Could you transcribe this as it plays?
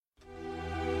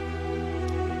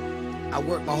I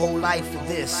worked my whole life for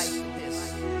this.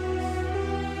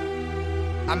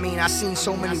 I mean, I seen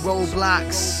so many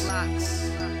roadblocks,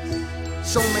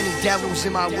 so many devils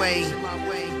in my way.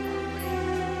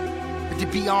 But to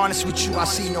be honest with you, I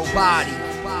see nobody.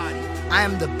 I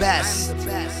am the best.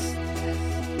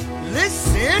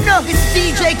 Listen, it's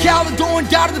DJ Khaled going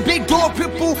down to the big door,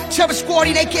 Pitbull, Trevor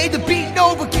Squatty, aka the Beat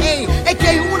Nova King,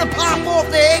 aka who wanna pop off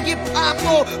the head, get popped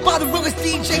off by the realest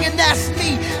DJ, and that's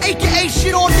me, aka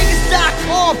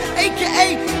shitoniggas.com,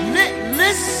 aka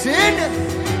listen.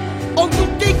 Oh, you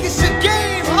think it's a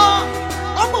game, huh?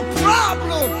 I'm a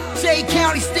problem. J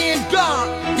County, stand up.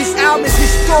 This album is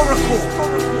historical.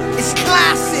 It's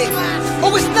classic.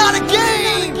 Oh, it's not a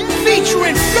game.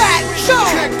 Featuring Fat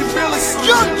Joe,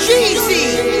 Young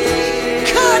Jeezy,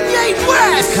 Kanye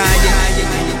West,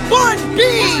 Bun B,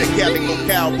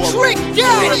 Trick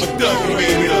Daddy,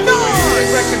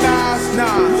 Nas,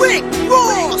 Rick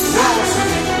Ross,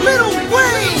 Lil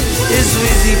Wayne,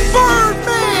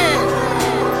 Birdman,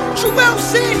 Joel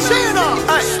Santana,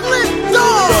 Slim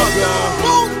Dog,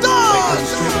 Bone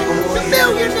Dogs, The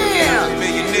Millionaire,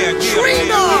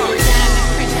 Trina,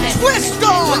 Twister,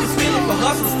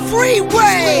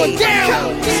 Freeway, T.I.,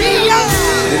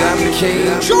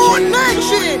 John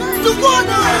Legend, The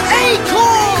Runner,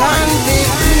 Akon,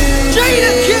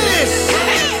 Jada Kiss,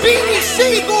 Beanie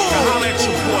Siegel,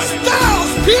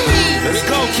 Styles P, let's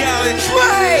go, Khaled,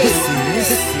 Trey,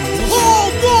 Paul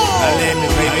Wall,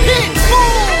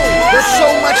 Pitbull. There's so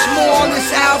much more on this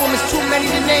album, it's too many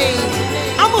to name.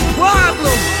 I'm a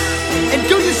problem, and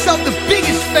do yourself the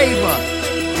biggest favor,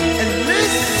 and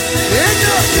listen.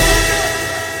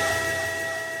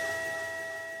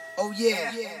 Oh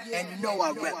yeah, and you know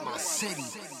I rep my city,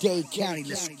 Dade County,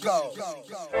 let's go.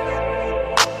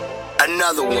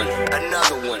 Another one.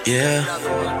 Yeah.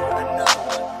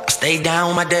 I stay down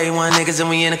with my day one niggas and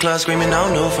we in the club screaming no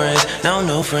new friends, no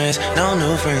new friends, no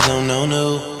new friends, no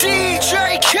new.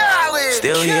 DJ Khaled.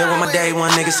 Still here with my day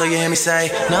one niggas, so you hear me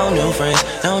say no new friends,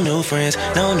 no new friends,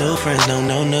 no new friends, no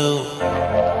new.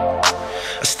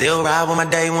 I still ride with my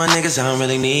day one niggas, I don't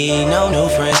really need no new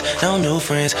friends, no new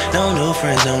friends, no new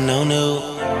friends, no new.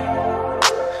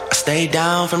 I stay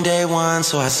down from day one,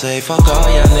 so I say fuck all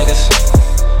y'all niggas,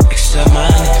 except my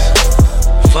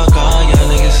niggas. Fuck all y'all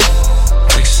niggas,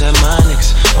 except my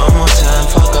niggas. One more time,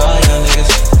 fuck all y'all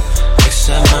niggas,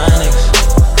 except my niggas.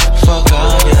 Fuck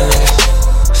all y'all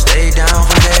niggas. Stay down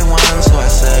from day one, so I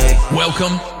say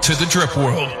welcome to the Drip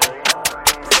World.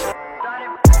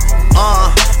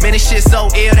 Man, this shit so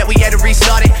ill that we had to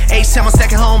restart it. H-time on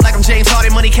second home like I'm James Harden.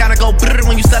 Money counter go brrr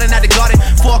when you starting out the garden.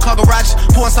 4-car garage,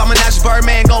 pouring some menage.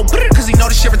 Birdman go brrr cause he know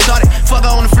this shit retarded. Fuck her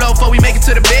on the floor before we make it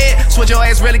to the bed. So what your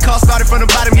ass really cost, started from the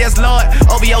bottom, yes lord.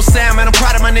 OVO Sam, man, I'm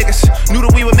proud of my niggas. Knew that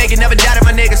we would make it, never doubted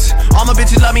my niggas. All my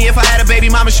bitches love me, if I had a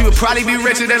baby mama, she would probably be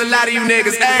richer than a lot of you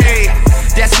niggas. Ayy,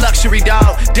 that's luxury,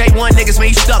 dog. Day one niggas, man,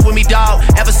 you stuck with me, dog.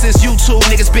 Ever since you two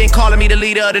niggas been calling me the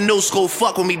leader of the new school.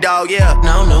 Fuck with me, dog, yeah.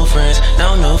 No new friends,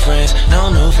 no new friends,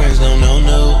 no new friends, no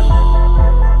new.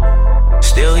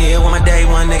 Still here with my day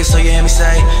one niggas, so you hear me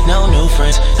say no new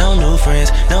friends, no new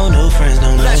friends, no new friends,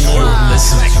 no new.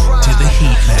 Listening to the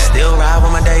Heatmen. Still ride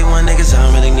with my day one niggas, I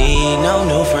don't really need no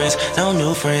new friends, no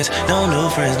new friends, no new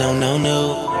friends, no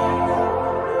new.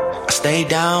 I stay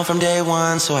down from day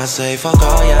one, so I say fuck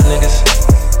all y'all niggas,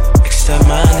 except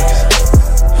my niggas.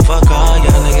 Fuck all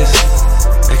y'all niggas,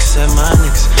 except my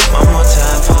niggas. One more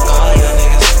time, fuck all y'all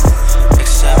niggas,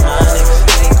 except my niggas.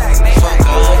 Fuck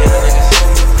all y'all niggas.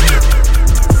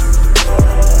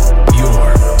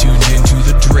 You're tuned into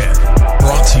The Drip,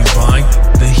 brought to you by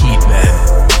the Heatmen.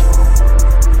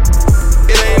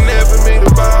 It ain't there for me to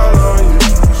ball on you.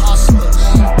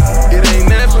 It ain't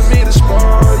there for me to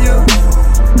spoil you.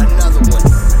 Another one.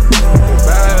 If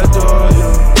I adore you,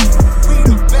 We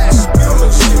the best. I'ma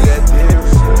see that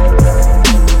difference.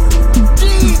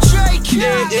 DJ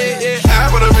Khaled. Yeah. I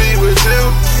wanna be with you.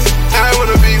 I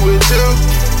wanna be with you.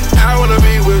 I wanna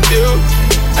be with you.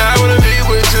 I wanna be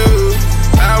with you.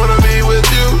 I wanna be with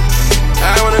you.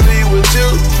 I wanna be with you.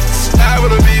 I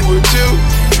wanna be with you.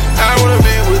 I wanna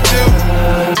be with you.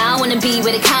 I wanna be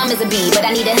where the commas a be, but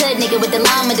I need a hood nigga with the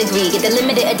llama degree. Get the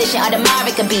limited edition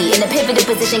Audemars could be in the pivotal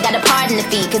position, got a pardon the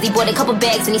fee. Cause he bought a couple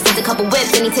bags and he sent a couple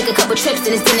whips and he took a couple trips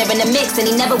and his dinner in the mix. And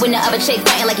he never win the other chick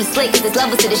fighting like he's slick, cause his love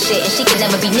was to the shit and she could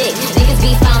never be nicked. Niggas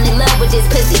be found in love with this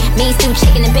pussy. Me and Stu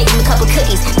chicken and bake him a couple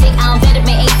cookies. Dick on veteran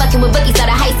ain't fucking with rookies.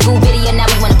 Out of high school video, now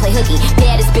we wanna play hooky.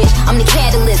 Baddest bitch, I'm the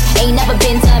catalyst. Ain't never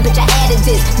been done, bitch, I added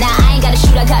this. Now I ain't gotta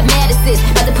shoot, I got mad assist.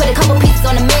 About to put a couple pieces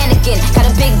on the mannequin. Got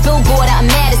a big billboard out in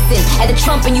Madison. At the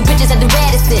Trump and you bitches at the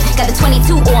Radisson. Got the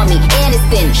 22 on me,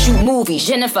 Aniston. Shoot movies,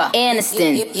 Jennifer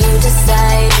Aniston. You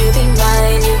decide, you be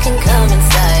mine, you can come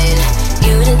inside.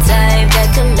 You the type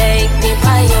that can make me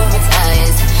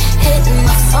prioritize. Hitting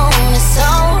my phone is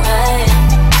alright.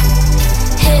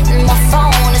 Hitting my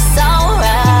phone is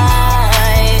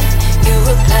alright. You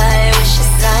reply, wish you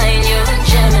sign, you're a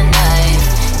Gemini.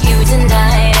 You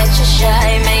deny that you're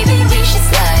shy, maybe we should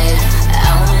slide. I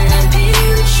wanna be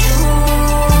with you.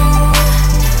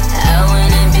 I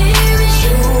wanna be with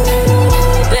you,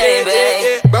 baby.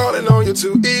 Ballin' on you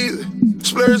too easy,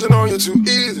 splurging on you too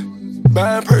easy,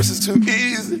 buying purses too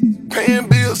easy, paying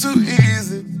bills too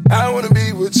easy. I wanna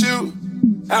be with you.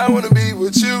 I wanna be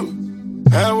with you.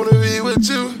 I wanna be with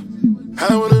you.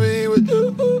 I wanna be with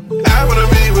you. I wanna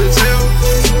be with you.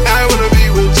 I wanna be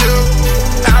with you.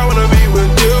 I wanna be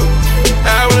with you.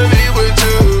 I wanna be with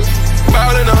you.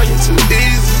 Ballin' on you too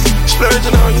easy,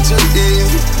 splurging on you too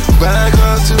easy, buying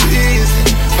cars too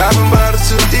easy, popping bottles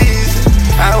too easy.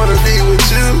 I wanna be with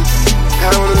you.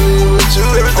 I wanna be with you.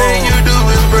 Everything you do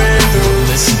is brand new.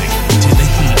 Listening to the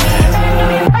Heatmen.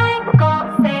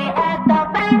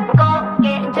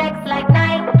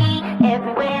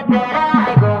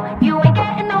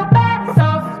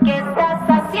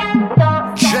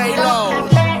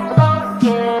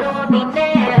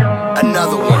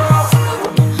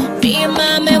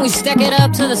 Stack it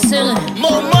up to the ceiling.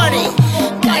 More money.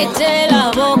 Cállate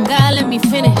la boca, let me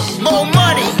finish. More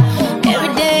money.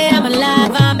 Every day I'm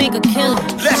alive, I make a killing.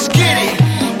 Let's get it.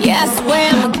 Yeah, I swear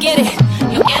I'ma get it.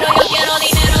 Yo quiero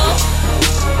dinero.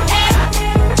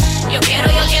 Yo quiero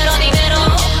dinero.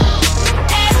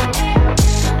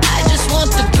 I just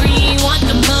want the green, want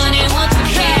the money, want the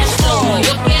cash flow.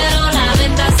 Yo quiero la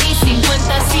venta, sí,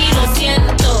 50, sí, lo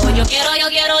siento. Yo quiero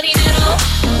dinero.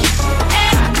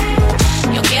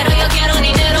 Yo quiero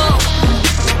dinero.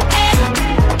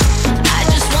 I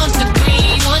just want the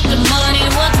green, want the money,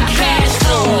 want the cash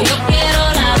flow. Yo quiero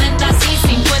la venta, sí,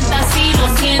 50, sí, lo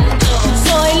siento.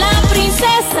 Soy la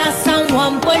princesa San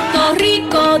Juan, Puerto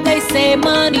Rico. They say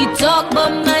money talk,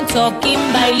 but mine talking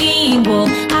bilingual.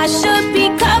 I should be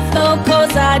careful,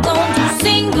 cause I don't do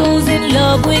singles. In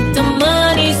love with the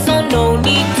money, so no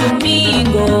need to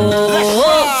mingle.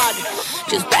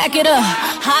 Just back it up.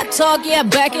 Hot talk, yeah,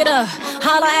 back it up.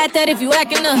 Holla at that if you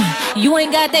acting up. You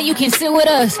ain't got that, you can sit with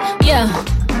us. Yeah.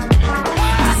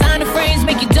 Designer frames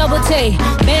make you double take.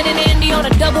 Man and Andy on a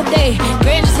double day.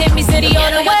 Grand just hit me, city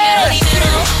on the way.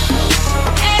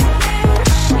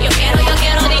 Yo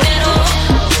quiero dinero.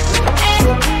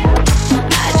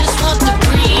 I just want the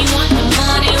green, want the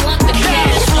money, want the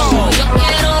cash flow. Yo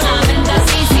quiero la venta,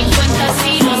 sí, 50,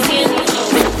 sí, lo siento.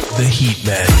 The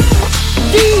Heatmen.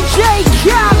 DJ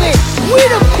Khaled, we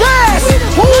the best.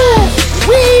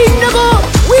 We nigga,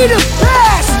 we the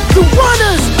best. The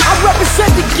runners, I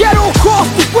represent the ghetto across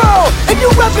the world, and you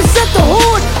represent the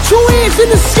hood. 2 hands in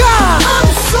the sky. I'm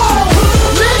so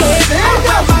listen. I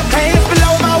wear my pants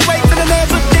below my waist and I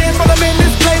never dance while I'm in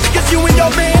this place. Cause you and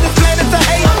your man is planning to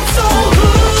hate. I'm so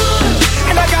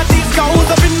hood, and I got these goals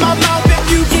up in my mouth.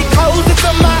 If you get closer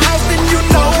to my house, then you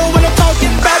know what I'm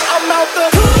talking about. I'm out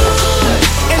the hood,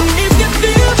 and if you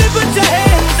feel me, put your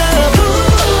hands up.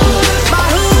 My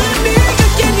hood nigga,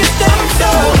 can you stand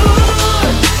up?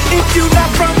 If you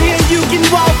not from here, you can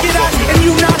walk it out. And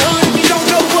you not hood, you don't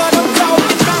know what I'm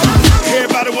talking about.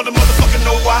 Everybody wanna motherfucking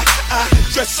know why I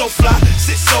dress so fly,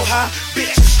 sit so high.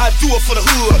 Bitch, I do it for the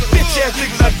hood. Bitch ass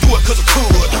niggas, I do it cause I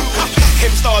could.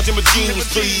 Heavy stars in my jeans,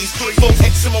 please.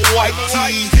 4X in my white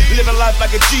tee. Living life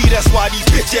like a G, that's why these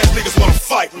bitch ass niggas wanna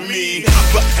fight me.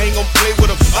 But I ain't gon' play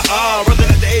with them, rather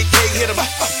than the AK hit them.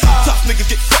 Tough niggas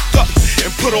get fucked up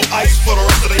and put on ice for the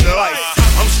rest of their life.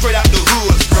 I'm straight out the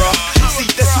hood, bruh. See,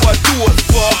 that's who I do it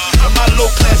for. And my low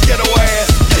class ghetto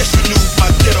ass, yes you knew my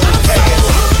ghetto past.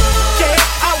 Yeah,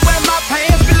 I wear my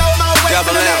pants below my waist.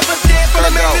 And I never dance when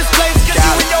I'm in this place. Cause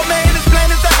you and your man is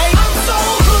planning to hate. I'm so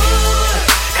hood,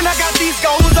 and I got these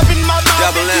goals up in my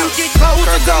mouth. If you get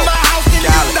closer to my house, then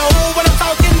you know what I'm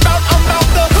talking about. I'm out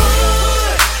the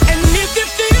hood, and if you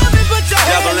feel me, put your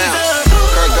hands up.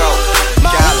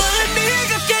 My hood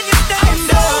niggas, can you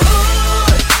stand up?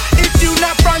 If you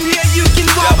not from here, you can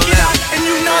walk it out. And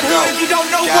you not hood, you don't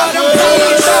know what I'm talking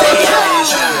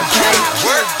about.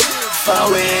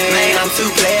 Man, I'm too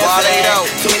player for that.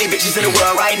 Too many bitches in the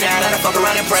world right now that I fuck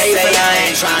around and pray for. I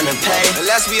ain't trying to pay.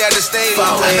 Unless we at the stage.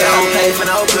 I don't pay for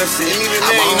no pussy. I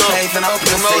won't pay for no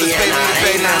pussy. And I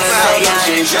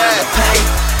ain't trying to pay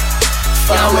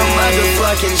for no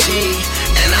motherfucking G.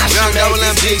 And I should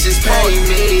make these bitches pay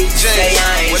me. Say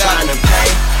I ain't trying to pay.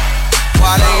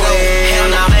 Hell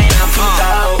no, man, I'm too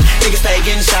dope. Niggas stay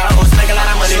getting shot, or make a lot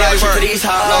of money, that shit for these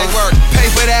hoes. Like work, pay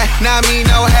for that, not me,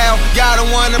 no how. Y'all the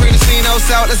one to bring the scene, no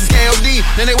south, that's the KOD.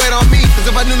 Then they wait on me, cause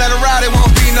if I knew how to ride, it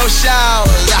won't be no showers.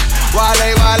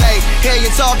 Wale, hear you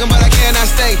talking, but I cannot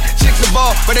stay. Chicks a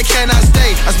ball, but they cannot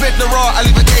stay. I spit the raw, I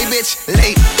leave a gay bitch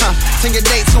late. Turn your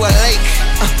date to a lake,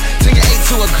 turn your 8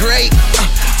 to a great,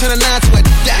 turn a 9 to a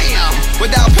damn,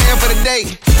 without paying for the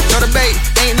date. No debate,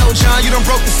 ain't no John, you done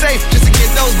broke the safe. Just to get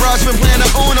those bras, you been playing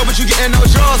the Uno, but you getting no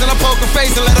draws. And I poke her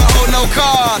face and let her hold no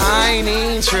cards. I ain't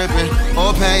even tripping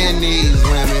or paying these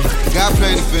women. Got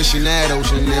plenty fish in that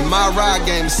ocean, and my ride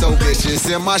game is so vicious.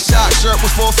 And my shot shirt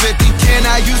was $450. Can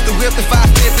I used to whip the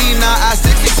 550, now I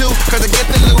 62. Cause I get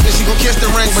the loot and she gon' kiss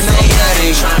the ring for no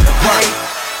money.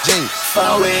 James.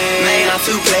 For it, man, I'm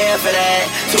too player for that.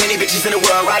 Too many bitches in the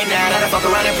world right now that I fuck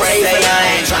around and pray. Say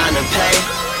I ain't trying to pay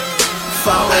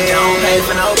for it. I don't pay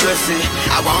for no pussy.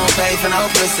 I won't pay for no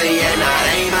pussy. Yeah, nah,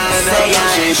 that ain't mine. Say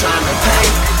I ain't trying to pay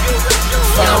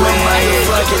for it.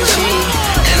 Fucking cheap,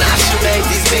 and I should make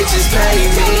these bitches pay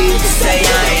me. Say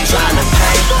I ain't trying to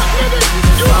pay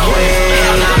for it.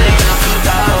 Hell nah, nigga, I'm too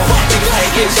dope. Niggas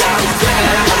hate get shot.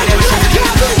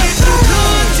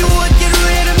 You would get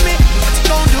rid of me. What you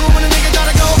gon' do when a nigga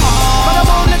gotta go home? But I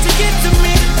won't let you get to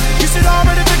me. You should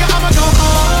already figure I'ma go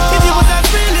home. If you was as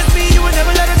real as me, you would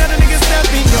never let another nigga step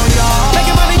in your yard.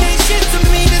 Making money ain't shit to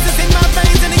me. This is in my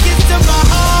veins and it gets to my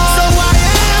heart. So I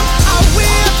am, I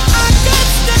will, I got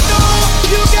to know.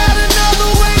 You got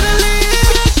another way to live.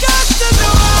 You got to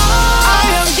know. I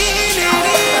am getting it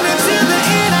in until the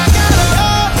end. I gotta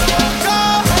go.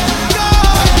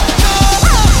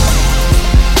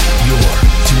 You're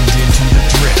tuned into The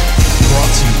Drip,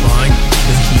 brought to you by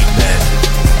the Heatmen.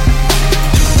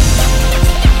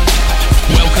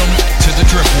 Welcome to the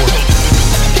Drip World.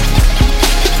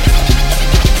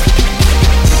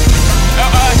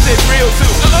 Shit real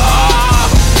too.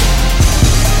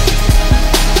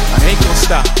 I ain't gonna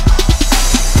stop.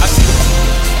 I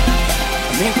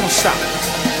ain't gonna stop.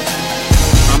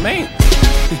 I mean,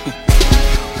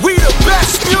 We the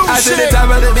best music. I to the top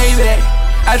of the Maybach.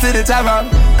 I to the top of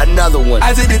Another one.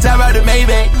 I to the top of the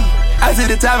Maybach. I to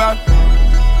the top of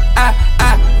I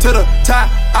to the top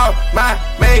of my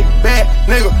Maybach,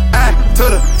 nigga. I to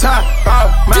the top of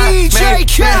my DJ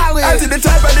Khaled. I to the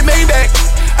top of the Maybach.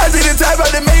 I to the top of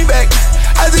the Maybach.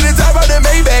 I to the top of the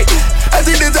Maybach. I to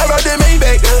the top of the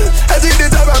Maybach. I to the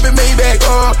top of the Maybach.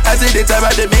 Oh, I to the top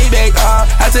of the Maybach.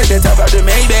 I to the top of the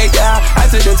Maybach. I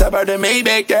to the top of the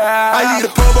Maybach. I need a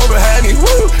purple behind me.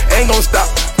 Woo, ain't gon' stop.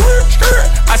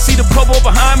 I see the purple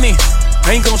behind me.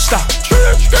 I ain't gon' stop.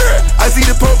 I see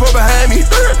the purple behind me.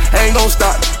 Ain't gon'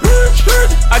 stop.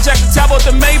 I jack the top off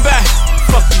the Maybach.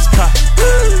 Fuck these cops.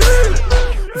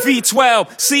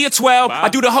 V12, see a 12. I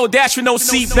do the whole dash with no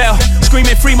seatbelt.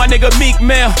 Screaming free my nigga Meek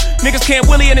Mill. Niggas can't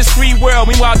willy in this free world.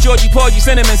 Meanwhile, Georgie Porgy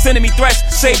sending me threats.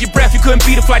 Save your breath, you couldn't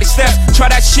beat a flight of steps. Try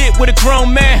that shit with a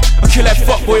grown man. I'll kill that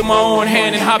fuckboy with my own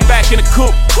hand and hop back in the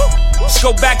coupe. Let's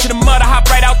go back to the mud, I hop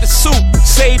right out the soup.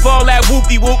 Save all that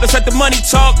whoop-de-whoop, let's let the money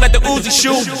talk, let the Uzi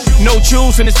shoot. No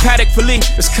jewels in this paddock fillet,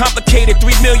 it's complicated,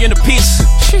 3 million a piece.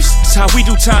 That's how we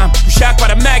do time. You shocked by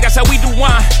the mag, that's how we do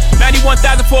wine.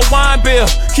 91,000 for a wine bill.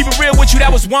 Keep it real with you,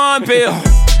 that was wine bill.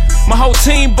 My whole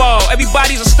team ball,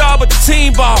 everybody's a star but the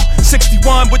team ball.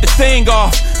 61 with the thing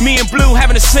off, me and Blue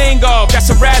having a sing off. That's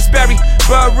a raspberry,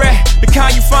 beret, the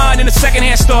kind you find in a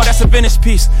secondhand store. That's a vintage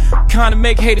piece, kinda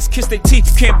make haters kiss their teeth.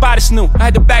 You can't buy this new. I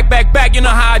had to back, you know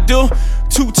how I do.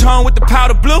 Two-tone with the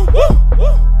powder blue.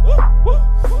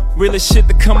 Realest shit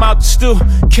to come out the stew.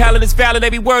 Khaled is valid,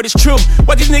 every word is true.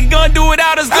 What these niggas gonna do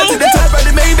without us? I see the top of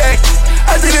the Maybach.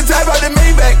 I see the top of the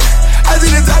Maybach. I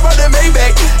see the top of the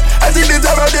Maybach. I see the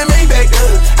top of the Maybach.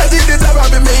 I see the top of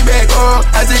the Maybach. Oh,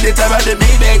 I see the top of the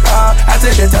Maybach. I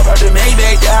see the top of the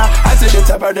Maybach. Yeah, I see the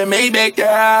top of the Maybach.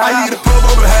 Yeah, I need a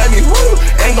purple behind me. Woo,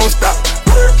 ain't gon' stop.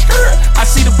 I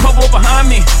see the purple behind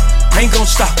me. Ain't gon'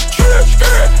 stop.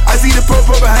 I see the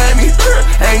purple behind me.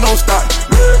 Ain't gon' stop.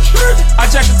 I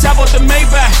jack the top off the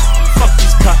Maybach. Fuck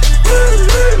these cops.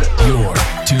 You're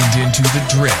tuned into The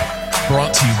Drip,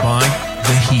 brought to you by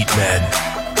the Heatmen.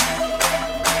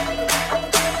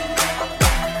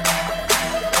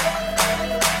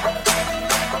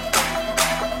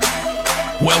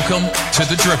 Welcome to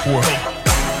the Drip World.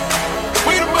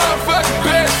 We the motherfucking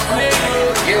best,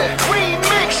 nigga. Yeah.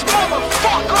 Remix,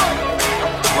 motherfucker.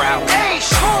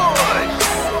 Ace Hood.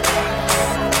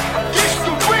 This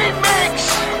the remix.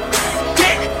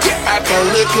 I come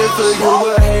looking for you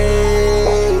with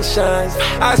Haitians.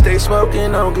 I stay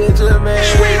smoking on good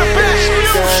Jamaicans.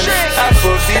 I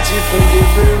fuck bitches from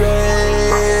different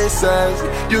races. criticize.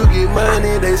 You get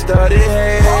money, they started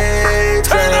hating.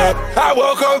 I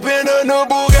woke up in a new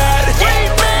Bugatti.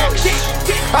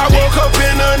 I woke up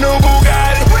in a new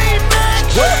Bugatti.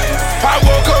 I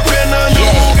woke up in a new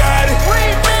Bugatti.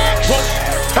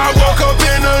 I woke up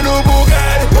in a new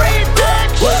Bugatti.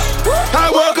 I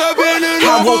woke up in a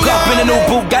new Bugatti. I woke up in a new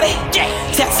Bugatti.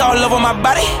 Tats all over my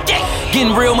body.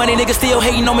 Getting real money, niggas still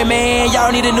hating on me, man.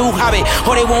 Y'all need a new hobby,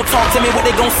 or they won't talk to me. What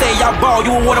they gon' say? Y'all ball,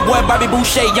 you a water boy, Bobby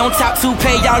Boucher. You on top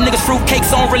 2K, y'all niggas fruitcakes.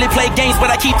 Don't really play games,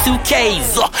 but I keep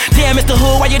 2Ks. Damn, Mr.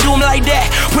 Hood, why you do me like that?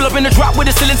 Pull up in the drop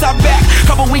with the ceiling top back.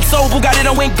 Couple weeks old, Bugatti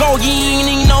done went gold. You ain't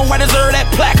even know I deserve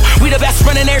that plaque. We the best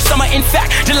running air summer, in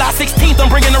fact. July 16th, I'm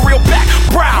bringing the real back.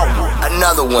 Brow.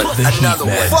 Another one, another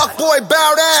one. Fuck boy,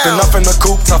 bow down. Spin up in the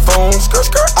coupe, typhoon.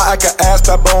 I can ass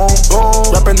that bone.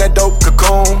 Rapping that dope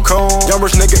cocoon. Young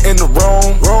rich nigga in the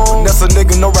room. That's a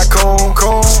nigga, no raccoon.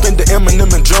 Spend the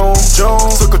Eminem and June.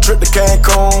 Took a trip to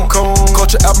Cancun.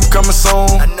 Culture album coming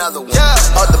soon. Another one.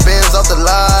 Off the bins, off the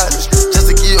line, just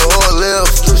to give you a whole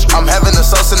lift. I'm having the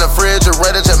sauce in the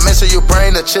refrigerator, just make sure you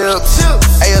bring the chips.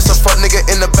 Hey, it's a fuck nigga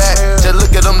in the back, just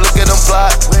look at him fly.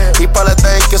 He probably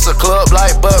think it's a club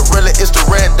light, but really it's the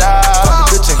red dot. Fuck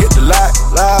the bitch and hit the light.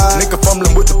 Nigga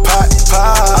fumbling with the pot.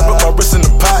 I put my wrist in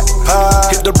the pot.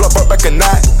 Hit the block, brought back a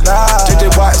knot.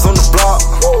 JJ White's on the block.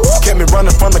 Kept me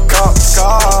running from the cops.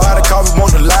 By the car, we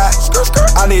want the lot.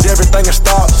 I need everything in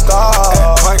stop.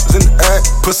 Pipes in the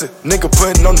act. Pussy, nigga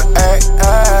putting on the act.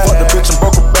 Fuck the bitch and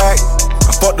broke her back.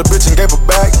 I fucked the bitch and gave her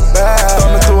back.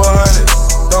 Thumbing through 100.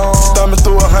 Thumbing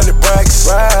through 100 racks.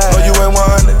 No, you ain't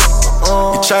 100.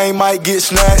 Your chain might get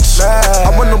snatched.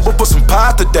 I went on book for some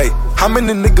pie today. How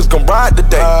many niggas gon' ride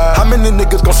today? How many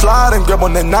niggas gon' slide and grab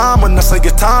on that 9 when I say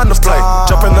it's time to play?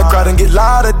 Jump in the crowd and get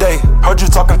loud today. Heard you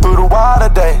talking through the wire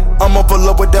today. I'ma pull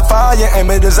up with that fire,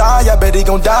 aim at his eye. I bet he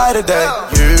gon' die today.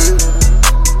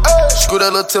 Screw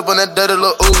that little tip on that dirty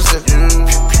little Uzi.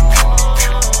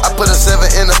 I put a 7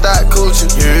 in the thought coochie.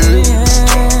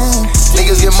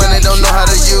 Niggas get money, don't know how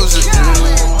to use it.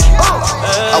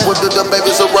 I whipped it up, baby,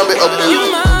 so rub it up.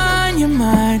 You're mine, you're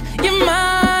mine, you're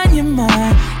mine, you're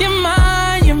mine, you're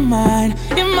mine, you're mine,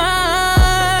 you're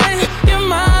mine, you're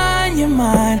mine, you're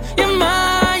mine, you're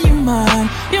mine, you're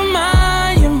mine, you're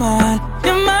mine, you're mine,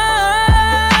 you're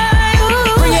mine.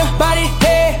 Bring your body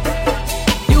here.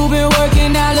 You've been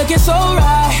working out, looking so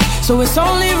right, so it's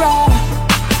only right.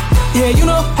 Yeah, you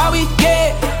know how we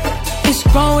get. It's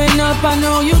growing up, I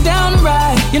know you down to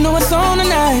ride. You know it's on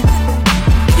tonight.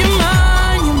 You're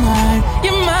mine, you're mine,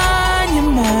 you're mine,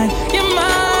 you're mine, you're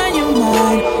mine, you're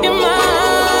mine, you're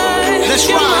mine. Let's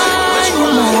ride,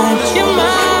 you're mine, you're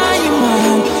mine, you're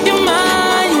mine, you're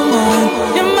mine, you're mine,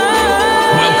 you're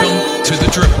mine. Welcome to the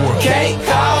Drip World. Can't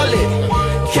call it,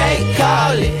 can't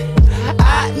call it.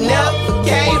 I never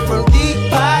came from deep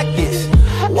pockets.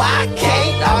 Why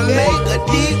can't I make a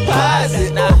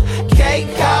deposit? Can't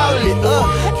call it,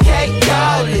 can't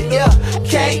call it,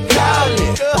 can't call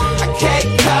it, I can't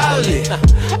call it.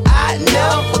 I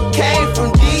never came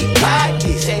from deep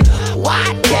pockets. Why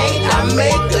can't I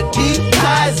make a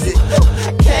deposit?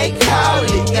 I can't call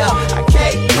it, I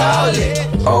can't call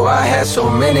it. Oh, I had so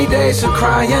many days of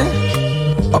crying.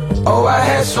 Oh, I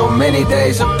had so many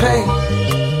days of pain.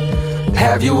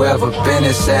 Have you ever been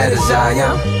as sad as I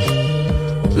am?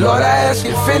 Lord, I ask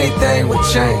if anything would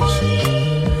change.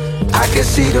 I can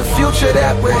see the future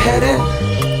that we're heading.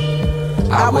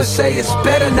 I would say it's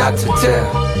better not to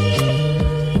tell.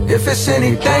 If it's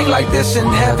anything like this in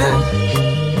heaven,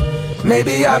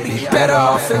 maybe I'll be better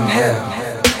off in hell.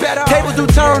 Tables do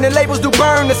turn and labels do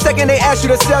burn the second they ask you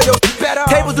to sell your better.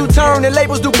 Tables do turn and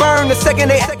labels do burn the second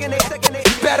they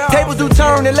Tables do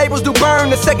turn and labels do burn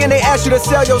the second they ask you to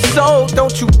sell your soul.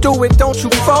 Don't you do it, don't you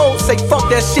fold. Say fuck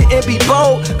that shit and be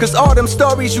bold. Cause all them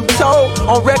stories you told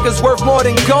on records worth more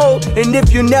than gold. And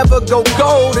if you never go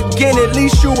gold again, at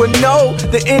least you would know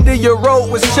the end of your road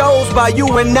was chose by you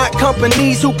and not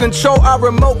companies who control our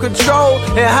remote control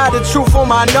and hide the truth on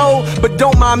my nose. But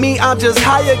don't mind me, I'm just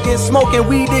high again, smoking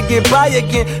weed to get by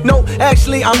again. No,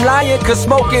 actually I'm lying, cause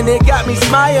smoking it got me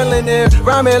smiling and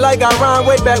rhyming like I rhymed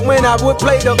way back when I would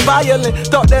play the violin.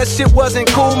 Thought that shit wasn't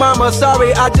cool, mama,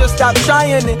 sorry, I just stopped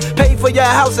trying it. Paid for your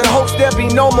house in hopes there be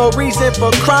no more reason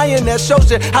for crying. That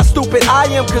shows you how stupid I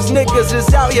am, cause niggas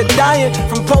is out here dying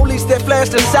from police that flash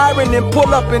the siren and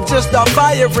pull up and just start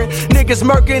firing. Niggas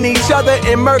murking each other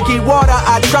in murky water,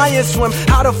 I try and swim.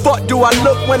 How the fuck do I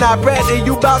look when I brag to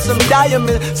you about some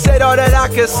diamonds? Said all that I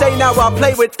could say, now I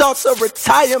play with thoughts of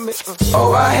retirement.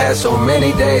 Oh, I had so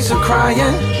many days of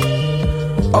crying.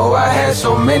 Oh, I had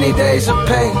so many days of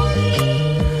pain.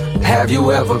 Have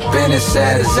you ever been as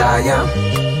sad as I am?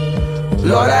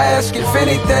 Lord, I ask if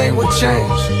anything would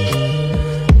change.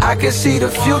 I can see the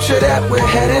future that we're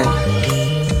heading.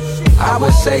 I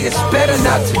would say it's better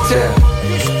not to tell.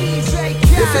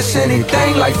 If it's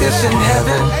anything like this in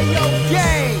heaven,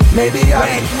 maybe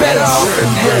I'd be better off in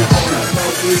hell.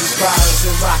 Bottles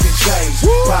and rockin' chains,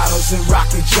 bottles and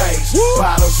rockin' chains,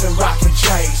 bottles and rockin'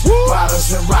 chains,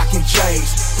 bottles and rockin'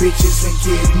 chains. Bitches and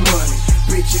getting money,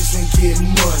 bitches and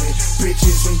getting money,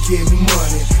 bitches and getting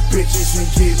money, bitches and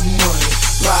getting money.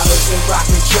 Bottles and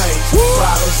rockin' chains,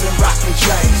 bottles and rockin'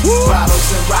 chains,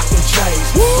 bottles and rockin' chains,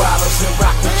 bottles and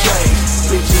rockin' chains.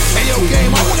 Bitches and getting money. Hey yo,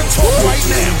 game, I wanna talk right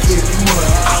now.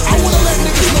 I wanna let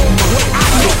niggas know what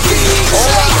I know.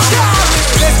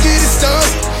 Let's get it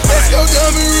started. Let's go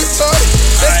dumb and retarded.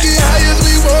 Let's get high as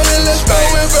we want and let's go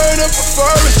and burn up a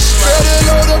forest. Better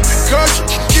load up the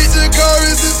cartridge. Get the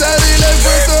chorus inside it. Let's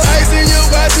put some ice in your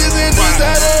watches and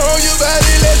designer on your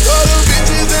body. Let's all the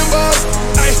bitches and bottles.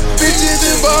 Bitches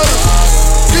and bottles.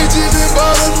 Bitches and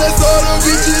bottles. Let's all the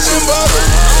bitches and bottles.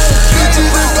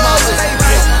 Bitches and bottles.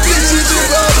 Bitches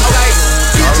and bottles.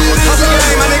 Bitches and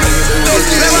bottles. Let's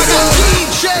get it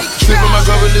started. Sippin' my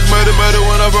cup of this muddy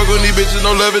when I fuck with these bitches,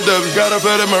 no lovey-dovey. Got a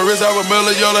pet in my wrist, I was mellow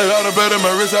yellow. Got a pet in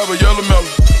my wrist, I was yellow mellow.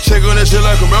 Shake on that shit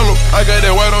like a mellow. I got that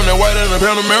white on that white and a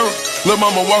Panamera. Lil'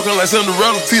 mama walking like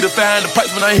Cinderella. See the fire in the pipes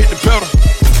when I hit the pedal.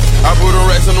 I put the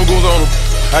racks and them goons on them.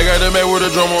 I got that man with a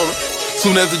drum on them.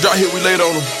 Soon as the drop hit, we laid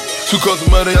on them. 2 cups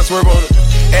of money, I swerve on it.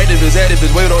 Activist,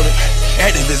 wait on it.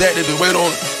 Activist, wait on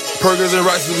it. Perkins and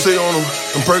rices, we stay on them.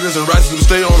 And Perkins and rices, we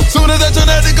stay on them. Soon as I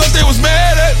turned out the ghost, they was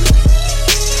mad at me.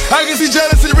 I can see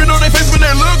jealousy written on their face when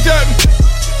they looked at me.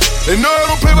 They know I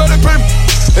don't play by that paper.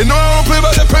 They know I don't play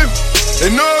by that paper. They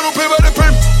know I don't play by that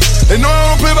paper. They know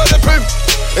I don't play by that paper.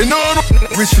 They know I don't.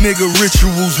 Rich nigga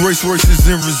rituals, race horses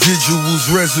and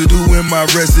residuals. Residue in my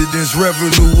residence,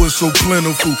 revenue was so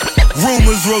plentiful.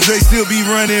 Rumors, Rose still be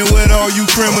running with all you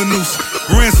criminals.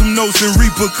 Ransom notes and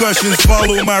repercussions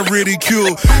follow my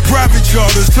ridicule. Private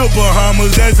charters to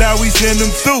Bahamas, that's how we send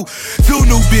them through. 2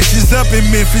 new bitches up in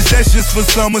Memphis, that's just for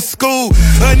summer school.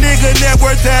 A nigga net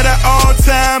worth at an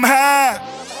all-time high.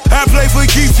 I play for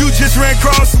keeps, you just ran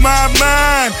across my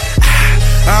mind.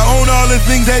 I own all the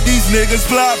things that these niggas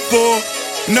plot for.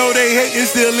 No, they hatin',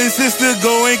 still insist to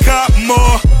go and cop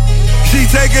more. She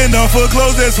taking off her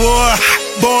clothes, that's for a hot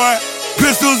boy.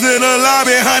 Pistols in the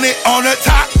lobby, 100 on the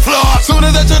top floor. Soon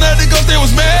as I turned out the ghost, they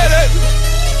was mad at me.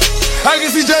 I can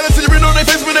see jealousy written on their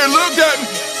face when they looked at me.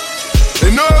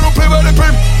 They know I don't play by that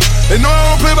paper. They know I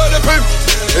don't play by that paper.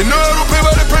 They know I don't play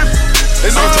by that paper. They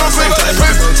know I don't play by that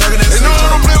paper. They know I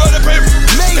don't play by that paper.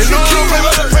 They know I don't play by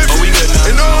that paper.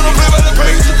 They know I don't play by that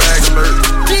paper.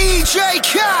 DJ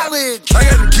Khaled. I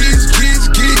got them keys.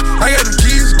 I got them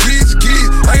keys.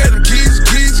 I got them keys.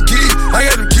 I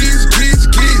got them keys.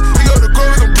 We go to court,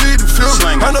 we gon' bleed the field.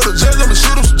 I know the judge, I'ma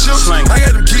shoot him some chips. I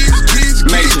got them keys.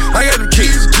 I got them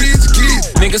keys.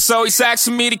 Niggas always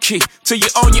asking me the key. Till you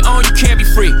own your own, you can't be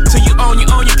free. Till you own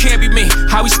your own, you can't be me.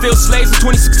 How we still slaves in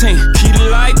 2016. Keep the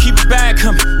light, keep the bag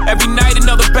coming. Every night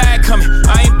another bag coming.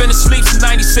 I ain't been asleep since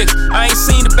 96. I ain't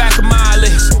seen the back of my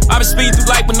eyelids. I been speeding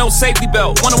through life with no safety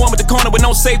belt. 1-on-1 with the corner with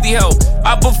no safety help.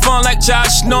 I put fun like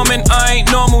Josh Norman. I ain't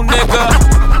normal, nigga.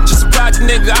 Just a project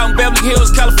nigga out in Beverly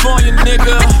Hills, California,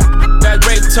 nigga. That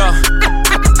rape talk.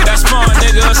 That's fun,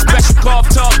 nigga. Special golf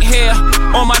talk here.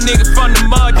 All my niggas from the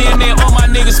mud, then there. All my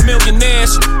niggas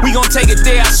millionaires. We gon' take it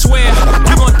there, I swear.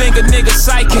 You gon' think a nigga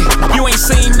psychic. You ain't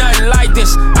seen nothing like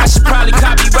this. I should probably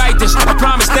copyright this. I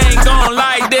promise they ain't gon'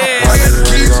 like this. I got the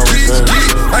keys.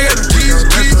 I got the keys.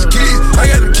 I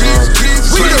got the keys.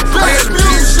 We the best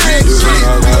music.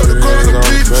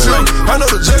 I know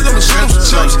the judge, I'ma shoot him some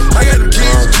chips. I got the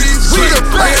keys. We the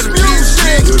best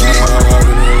music.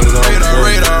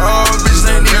 Radar, all bitches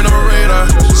ain't even on my radar.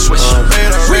 Switch.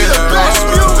 We the best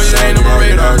music. You ain't on my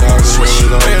radar. Switch.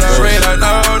 Radar,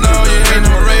 no, you ain't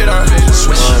on my radar.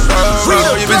 Switch.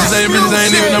 You bitches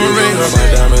ain't even on my radar. My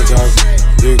diamonds talking.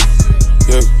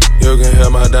 You can hear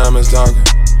my diamonds talking.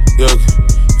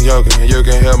 You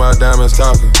can hear my diamonds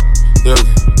talking.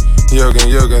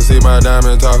 You can see my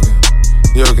diamonds talking.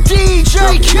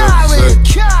 DJ Khaled.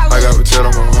 I got potato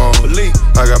on my arm.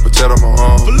 I got potato on my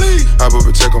arm. I put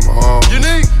potato on my arm.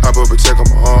 I put potato on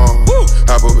my arm.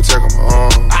 I put potato on my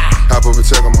arm. I put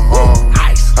potato on my arm.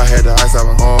 I had the ice out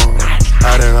my arm.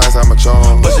 I didn't ice out my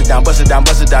charm. Bust it down. This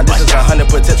is 100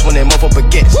 tips when they motherfucker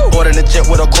gets. Boarding the jet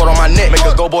with a cord on my neck. Make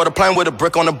her go board a plane with a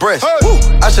brick on the breast.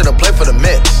 I should've played for the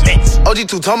Mets. OG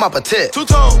two-tone my patek.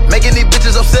 Making these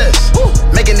bitches obsessed.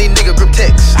 Making these niggas grip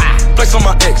texts. Flex on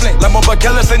my ex. Like my boy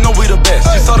Khaled say no, we the best.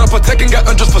 She saw the protect and got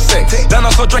undressed for sex. Then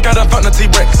I saw drink out of fountain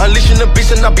T-Rex. Unleashing the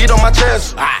beast and I beat on my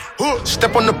chest.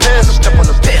 Step on the pants,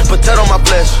 potato on my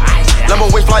flesh.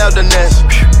 Lemon wings fly out the nest.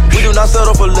 We do not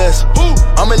settle for less.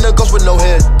 I'm in the ghost with no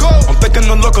head. I'm thinking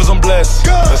the look cause I'm blessed.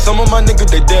 And some of my niggas,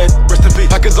 they dead. Rest in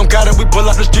peace. Pockets on God and we pull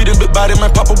out the street and big body,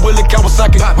 man, pop a Willie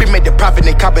Kawasaki. We make the profit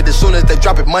and cop it as soon as they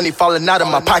drop it. Money falling out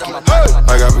of my pocket.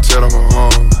 I got potato on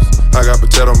my arms. I got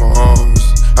potato on my arms.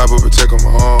 I put potato on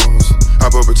my arms.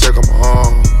 I put potato on my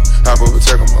arms. I put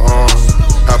potato on my arms.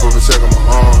 I put potato on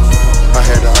my arms. I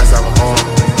had the ice out my arms.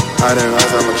 I didn't ice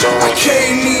out my jaw. I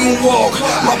can't even walk.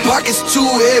 My pockets too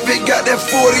heavy. Got that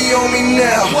 40 on me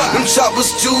now. Them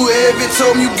choppers too heavy.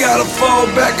 Told me you gotta fall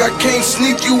back. I can't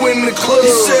sneak you in the club. He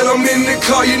said I'm in the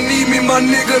car. You need me, my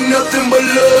nigga. Nothing but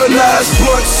love. Last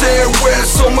blunt said where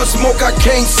so much smoke I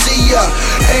can't see ya.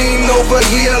 Ain't over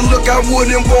here. Look, I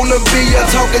wouldn't wanna be ya.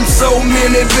 Talking so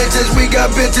many bitches. We got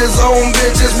bitches on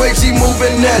bitches. Wait, she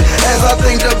moving that as I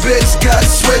think the bitch got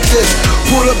switches.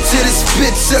 Pull up to this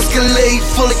bitch Escalade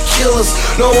full of killers.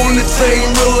 The only thing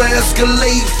real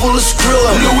Escalade full of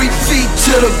Skrilla. Louis V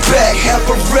to the back, half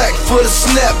a rack for the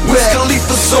snapback. Wiz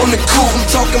Khalifa's on the coupe, I'm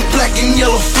talking black and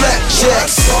yellow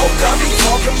flapjacks. Talk, I be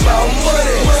talking about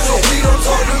money. So we don't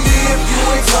talk to me if you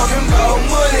ain't talking about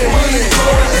money. We ain't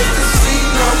going ecstasy,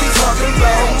 now we talking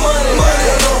about money.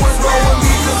 They know what's wrong with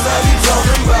me cause I be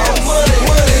talking about money.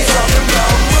 They talking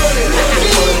about money.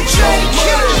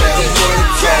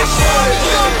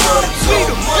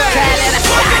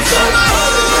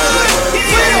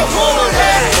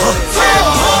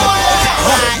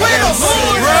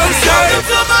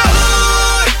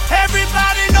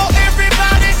 Everybody know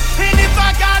everybody, and if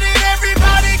I got it,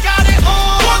 everybody got it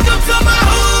on. Welcome to my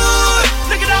hood.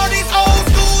 Look at all these old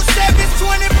school Chevys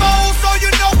 24, so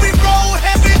you know we roll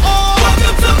heavy on.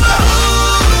 Welcome to my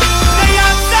hood. They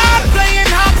outside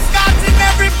playing hopscotch, and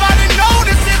everybody know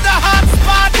this is the hot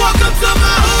spot. Welcome to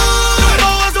my hood. The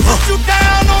boys will put you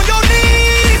down on your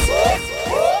knees.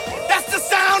 That's the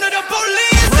sound of the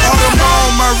police. All them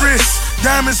on my wrist.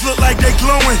 Diamonds look like they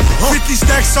glowing. 50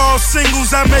 stacks all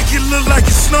singles, I make it look like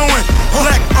it's snowing.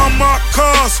 Black unmarked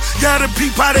cars, gotta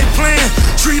peep how they playin'.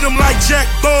 Treat them like jack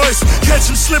boys, catch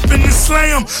them slipping and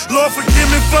slay them. Lord forgive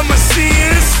me for my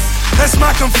sins. That's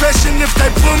my confession if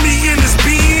they put me in this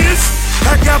Benz.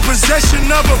 I got possession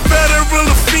of a federal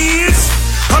offense.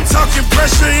 I'm talking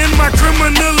pressure in my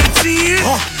criminal intent.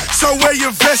 So wear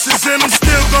your vests and I'm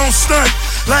still gon' stunt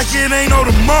like it ain't no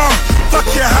tomorrow. Fuck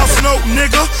your house note,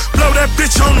 nigga. Blow that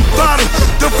bitch on the bottom.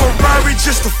 The Ferrari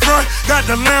just the front, got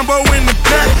the Lambo in the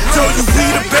back. Told you we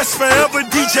the best forever.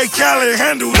 DJ Khaled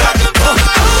handle that.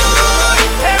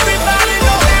 Everybody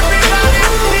know everybody.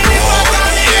 And if I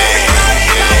got it, everybody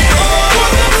got it.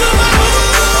 Welcome to my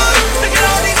hood. Look at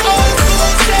all these old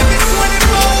school Chevys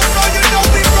 24, so you know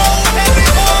we roll heavy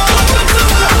on. Welcome to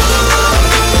my hood.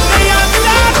 They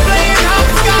outside playing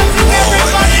hopscotch, and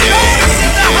everybody knows this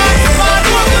is the hot spot.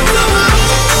 Welcome to my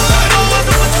hood. No one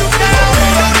to put you down on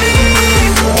your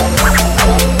knees.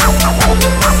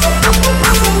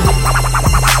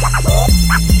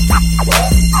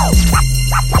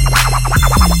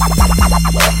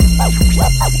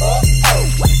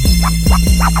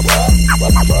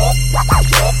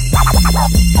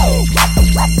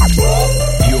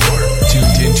 You're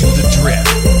tuned into The Drip,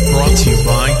 brought to you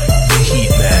by the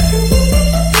Heatmen.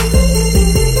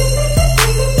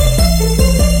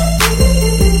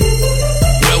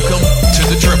 Welcome to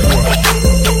the Drip World.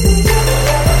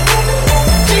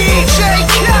 DJ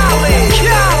Khaled,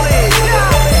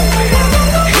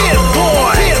 hit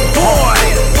boy,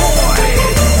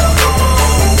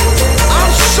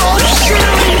 I'm so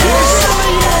serious.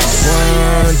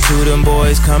 1, 2, them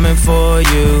boys coming for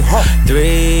you.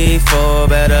 3, 4,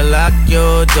 better lock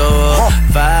your door.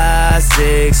 5,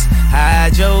 6,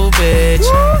 hide your bitch.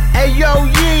 Hey yo,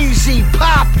 Yeezy,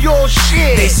 pop your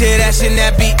shit. They say that should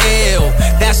not be ill,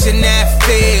 that should not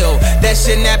feel, that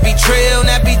should not be trill,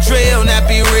 not be drill, not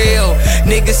be real.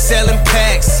 Niggas selling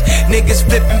packs, niggas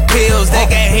flipping pills. They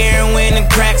got heroin and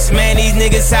cracks, man, these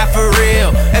niggas hot for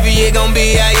real. Every year gon'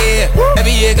 be our year,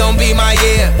 every year gon' be my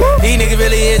year. These niggas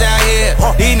really is out here,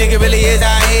 these niggas really is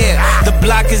out here. The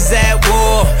block is at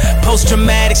war,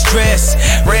 post-traumatic stress.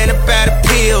 Ran up out of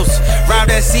pills,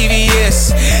 robbed at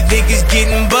CVS. Niggas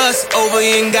getting bust over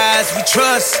in guys we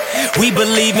trust. We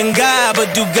believe in God,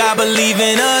 but do God believe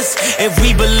in us? If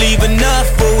we believe enough,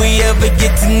 will we ever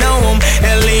get to know him?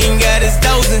 That lean got us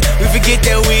dozing, we forget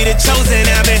that we the chosen.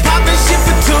 I've been popping shit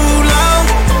for too long,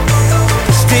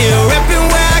 still repping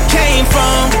where I came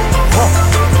from.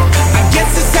 I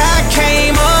guess it's how I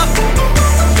came up.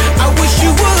 I wish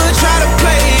you would try to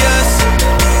play us.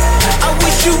 I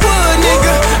wish you would,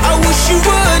 nigga. I wish you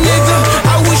would, nigga.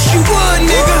 I wish you would,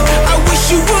 nigga. I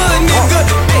wish you would, nigga.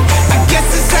 Hey, I guess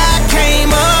it's how I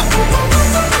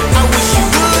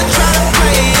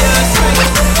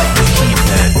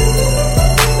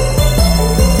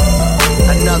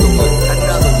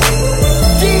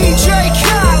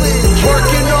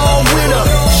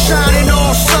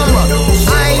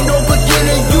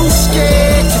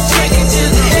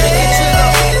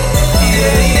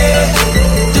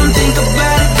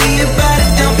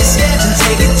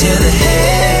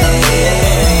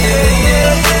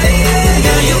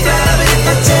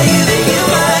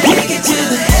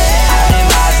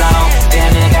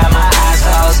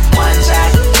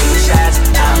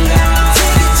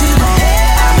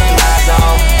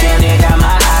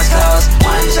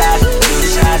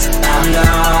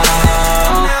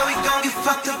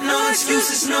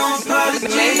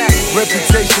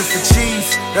Reputation for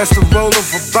cheese, that's the role of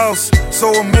a boss.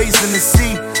 So amazing to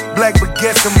see. Black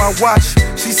baguettes in my watch.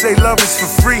 She say love is for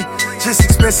free, just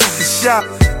expensive to shop,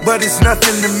 but it's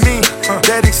nothing to me.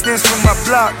 That extends from my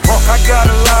block. I got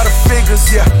a lot of figures,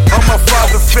 yeah. I'm a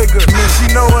father figure.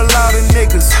 She know a lot of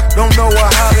niggas, don't know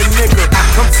how to nigga.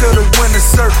 Come to the winner's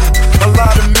circle. A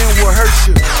lot of men will hurt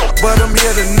you, but I'm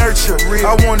here to nurture.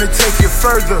 I wanna take it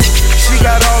further. She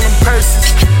got all them purses.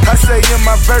 I say in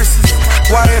my verses,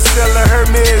 YSL or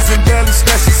Hermes and barely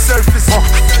scratch the surface.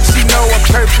 She know her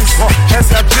purpose.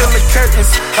 As I peel the curtains,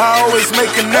 I always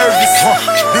make her nervous.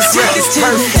 This record's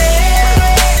perfect.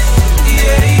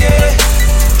 Yeah, yeah.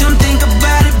 Don't think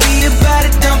about it, be about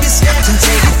it, don't be scared. And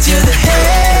take it to the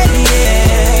head,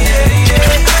 yeah.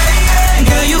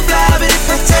 Girl, you fly, but if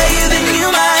I tell you, then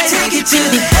you might take it to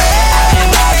the head. I'm in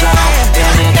my zone,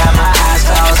 damn it, got my eyes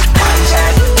closed. One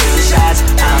shot, two shots,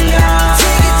 I'm gone.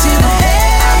 Take it to the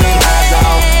head. I'm in my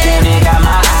zone, damn it, got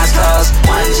my eyes closed.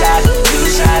 One shot, two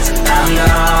shots, I'm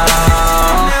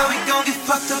gone. Now we gon' get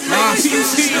fucked up, no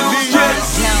excuses, no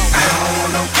words. I don't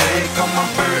want no cake on my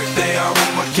birthday. I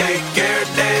want my cake every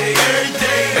day. Every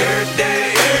day, every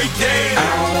day, every day. I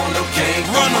don't want no cake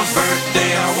on my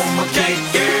birthday. I want my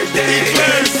cake every day.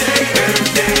 Every day, every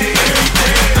day, every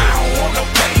day. I don't want no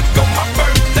cake on my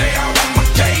birthday. I want my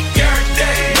cake every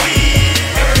day.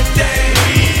 Every day.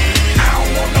 I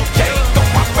don't want no cake on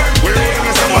my birthday. I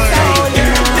want my cake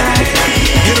every day.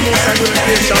 Get them on side with the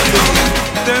bitch on them.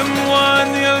 Them one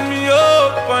heal me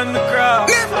up on the crowd.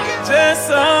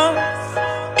 Jason,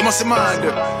 you must mind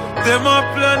it. Them a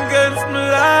plan against my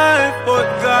life, but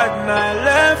God not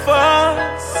left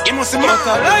us. You must mind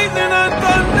it. Lightning and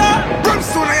thunder.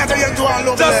 Brimstone, I have to get to all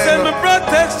over. Just send me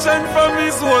protection from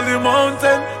His holy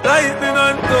mountain. Lightning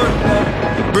and thunder.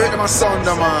 Break my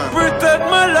thunder, man. Protect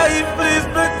my life, please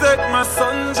protect my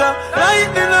son.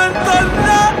 Lightning and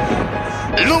thunder.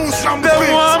 Loose from the them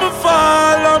pit. want me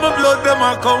fall, and my blood them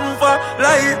a come for.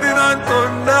 Lightning and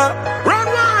thunder. Run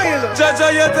wild. Jaja,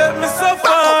 you take me so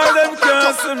far, them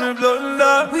can't see me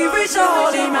blunder. We reach a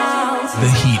holy mount. The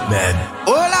Heatmen.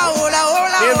 Hola, hola,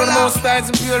 hola, Hail for the hola. most times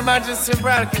in pure majesty and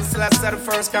brand. King Celestia the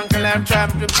first conquer lamb,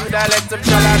 tramp the blue dialect of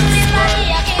Jala.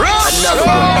 Another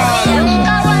one.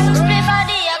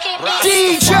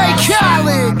 DJ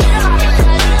Khaled.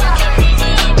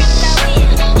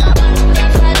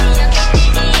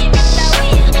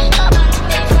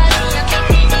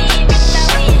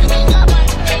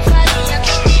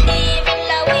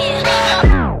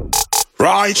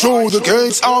 Right through the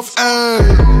gates of hell,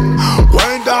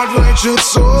 when that wretched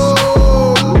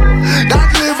soul that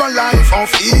live a life of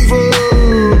evil,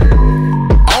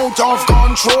 out of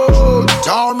control,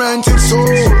 tormented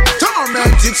soul,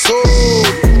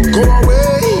 go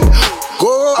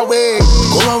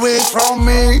away from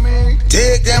me,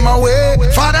 take them away,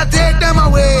 Father, take them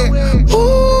away.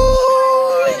 Ooh,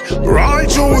 right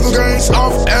through the gates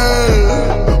of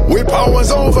hell, with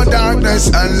powers over darkness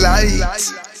and light.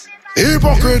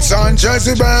 Hypocrites and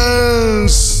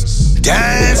Jezebels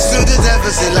dance to the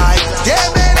devil's delight. They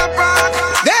made a pact,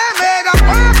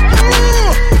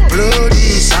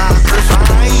 bloody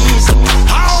sacrifice.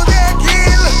 How they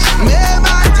kill, name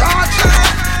and torture,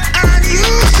 and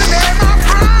use the name of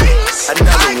Christ.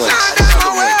 Another one.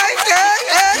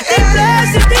 They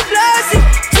blasted,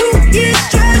 2 years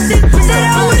stressing. Said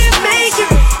I wouldn't make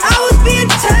it, I was being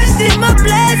tested. My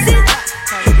blessing.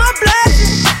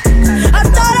 I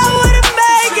thought I wouldn't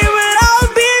make it, but I was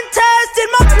being tested.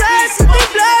 My blessing, they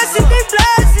blessing.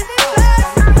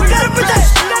 Gotta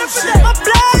protect my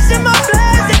blessing,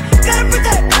 gotta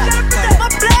protect my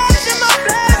blessing.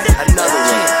 Another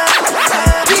one.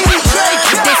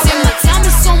 They say my time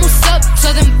is almost up, so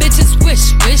them bitches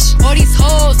wish. All these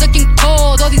hoes looking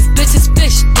cold, all these bitches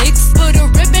fish dicks. Put a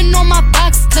ribbon on my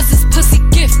box, cause it's pussy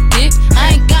gifted.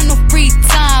 I ain't got no free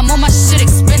time, all my shit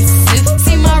expensive.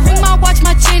 See my ring, my watch,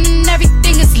 my chain, and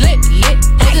everything is lit.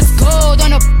 All this gold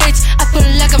on a bitch, I feel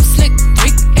like I'm slick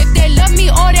Rick. If they love me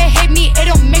or they hate me, it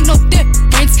don't make no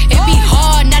difference. It be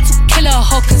hard not to kill a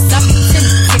hoe, cause I be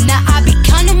tempted. Now I be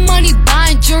counting money,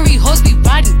 buying jewelry, hoes be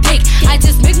riding dick. I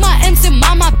just make my ends and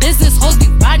mind my business, hoes be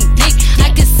riding dick.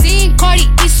 I can see Cardi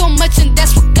eat so much and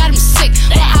that's what got him sick.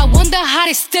 But I wonder how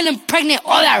they still impregnate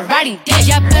all that riding dick.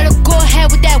 Y'all better go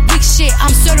ahead with that weak shit.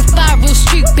 I'm certified real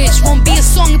street bitch. Won't be a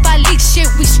song if I leak shit.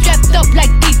 We strapped up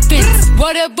like defense.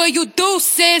 Whatever you do,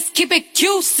 sis, keep it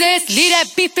cute, sis. Leave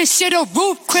that beef and shit a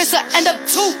roof, Chris, I end up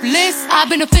toothless. I've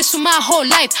been official my whole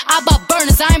life. I bought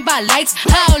burners, I ain't buy lights.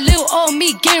 How little old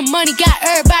me getting money got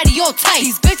everybody all tight.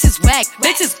 These bitches whack,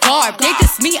 bitches garb. They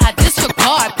diss me, I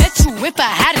disregard. Bet you if I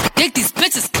had a dick, these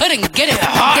bitches couldn't get it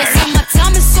hard. They say my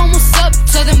time is almost up,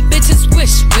 so them bitches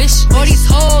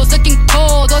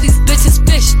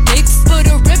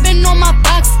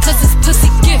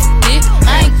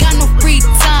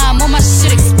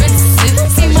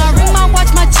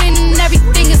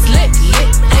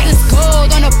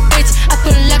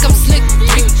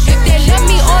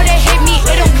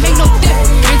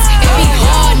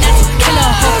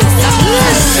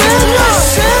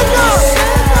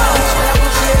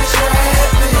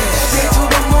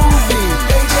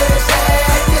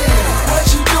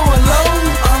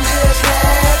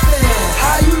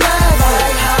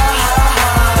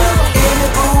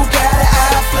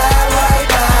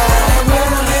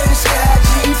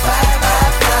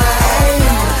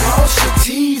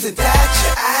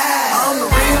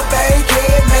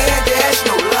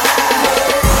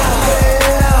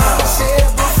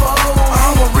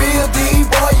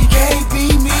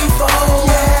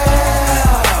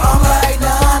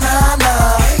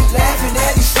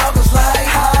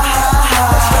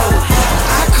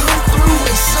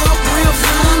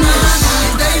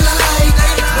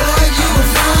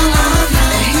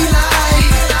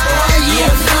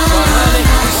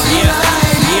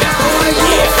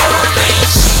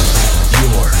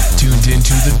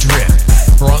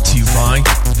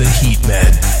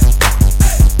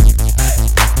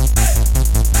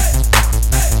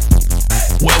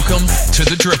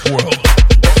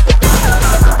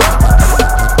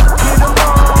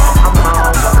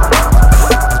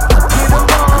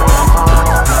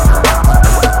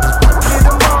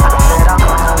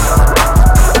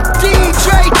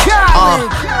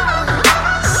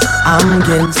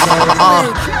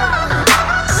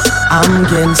I'm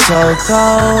getting so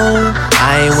cold.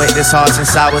 I ain't wait this hard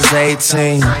since I was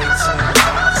 18.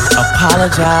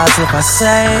 Apologize if I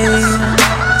say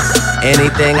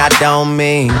anything I don't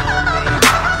mean.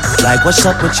 Like, what's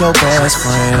up with your best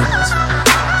friend?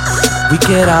 We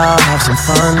could all have some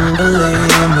fun,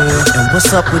 believe me. And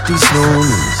what's up with these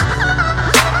loonies?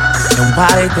 And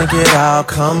why they think it all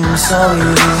comes so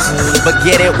easy? But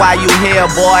get it while you here,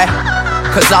 boy.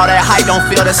 Cause all that hype don't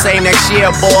feel the same next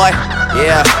year, boy.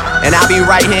 Yeah. And I'll be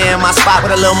right here in my spot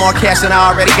with a little more cash than I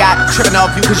already got. Tripping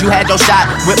off you cause you had your shot.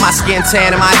 With my skin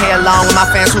tan and my hair long. And my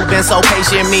fans who've been so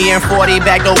patient. Me and 40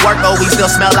 back to work, but we still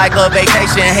smell like a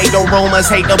vacation. Hate the rumors,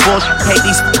 hate the bullshit, hate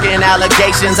these fucking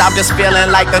allegations. I'm just feeling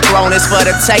like the throne is for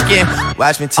the taking.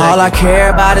 Watch me take it. All I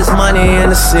care about is money in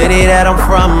the city that I'm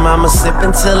from. I'ma sip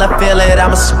until I feel it,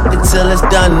 I'ma sip it till it's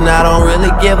done. I don't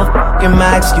really give a fuck, and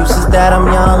my excuse is that I'm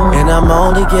young. And I'm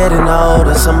only getting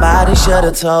older, somebody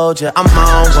should've told you I'm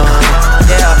on one.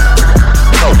 Yeah,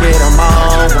 go get 'em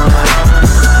on one.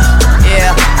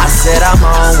 Yeah, I said I'm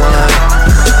on one.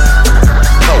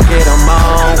 Go get 'em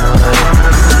on one.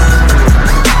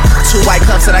 2 white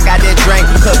cups that I got that drink.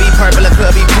 Could be purple or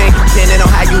could be pink, depending on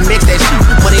how you mix that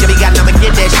shit. Money to be got, never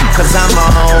get that shit, cause I'm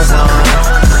on one.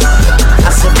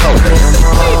 I said go get 'em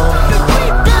on.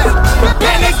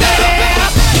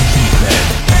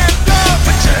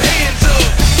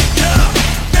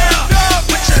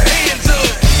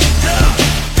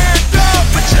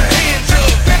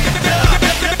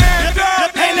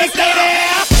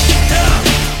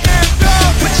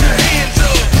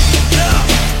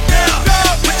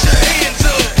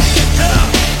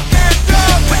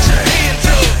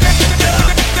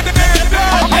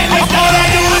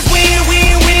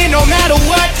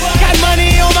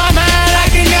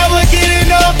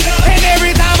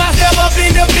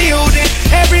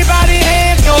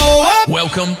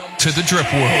 Welcome to the Drip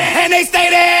World. And they stay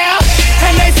there,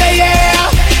 and they say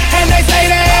yeah, and they say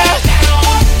there.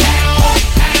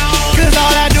 Cause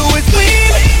all I do is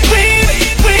win, win,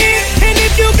 win. And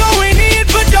if you going in,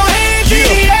 put your hands in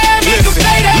the air, make them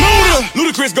stay there.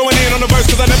 Ludacris going in on the verse,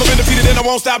 cause I never been defeated and I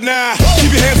won't stop now.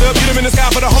 Keep your hands up, get them in the sky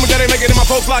for the homage that ain't making it, my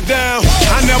folks locked down.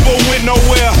 I never went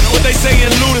nowhere, what they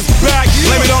saying Luda's back.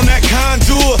 Blame it on that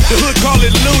contour, the hood call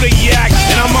it Luda Yak.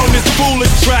 And I'm on this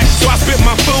foolish track, so I spit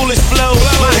my foolish flow.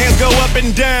 My hands go up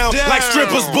and down, like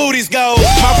strippers' booties go.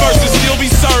 My verses still be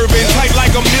serving, tight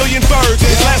like a million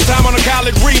virgins. Last time on a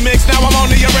college remix, now I'm on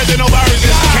the original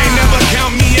version. Can't never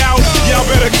count me out, y'all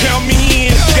better count me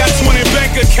in. Got 20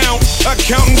 bank accounts,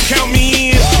 accountants count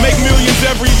me in. Make millions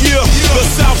every year, the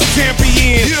South's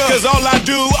champion. Cause all I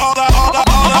do,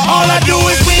 all I do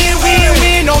is win, win,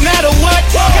 win, no matter what.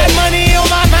 Got money on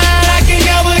my mind, I can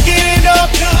never get it up.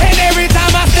 And every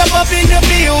time I step up in the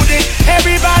building,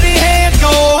 everybody hands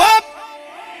go up.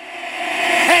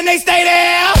 And they stay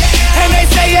there, and they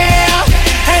say yeah,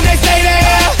 and they stay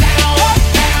there.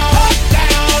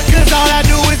 Cause all I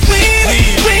do is win,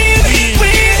 win,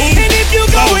 win. And if you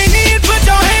going in, put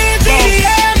your hands in the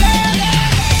air.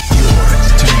 You're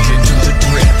tuned into the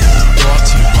Drip, brought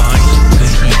to you by the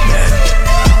Heatmen.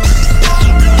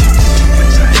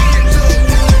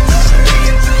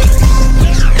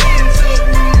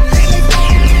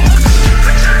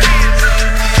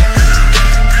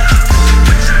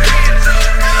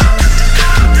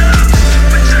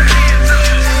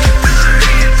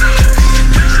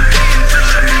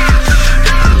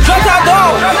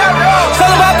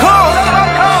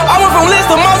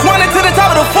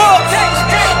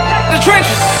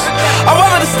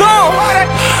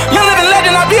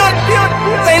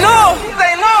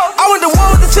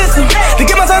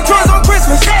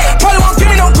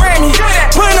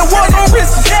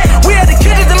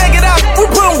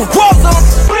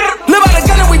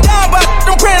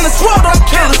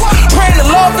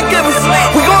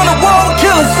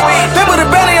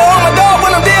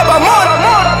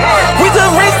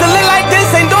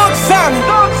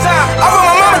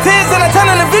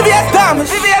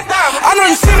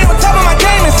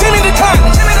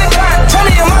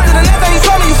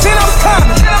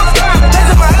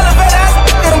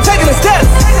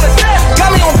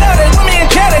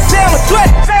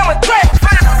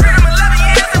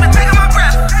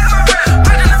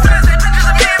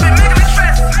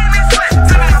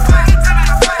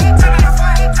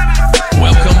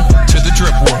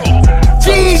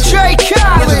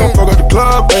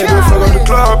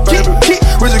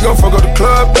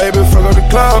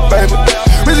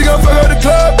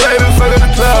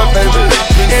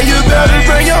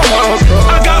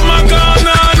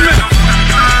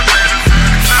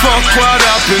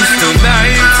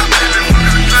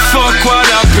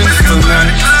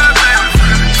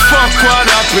 Fuck what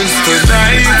happens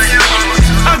tonight.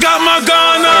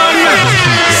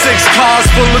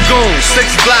 goons,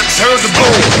 6 blocks, heard the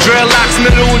boom. Dreadlocks,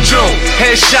 middle of June.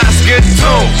 Headshots get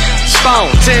tuned.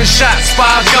 Stone, 10 shots,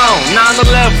 5 gone.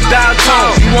 9/11, dial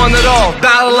tone. You want it all,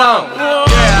 dial alone.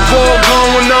 War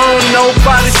going on,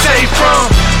 nobody safe from.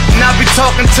 And I be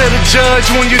talking to the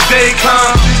judge when your day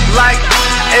come. Like,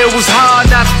 it was hard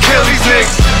not to kill these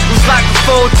niggas. It was like a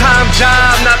full-time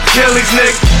job not to kill these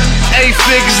niggas. 8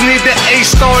 figures need the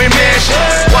 8-story mansion.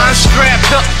 Why I'm strapped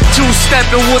up,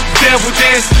 2-stepping with the devil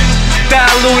dance.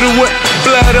 Diluted with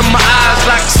blood in my eyes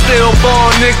like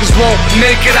stillborn niggas won't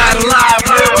make it out alive.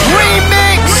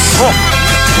 Remix! 1,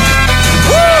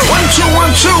 2,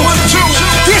 1, 2, 1, 2.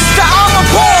 This the I'm a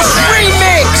Boss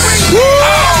remix!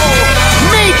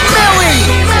 Meet Millie!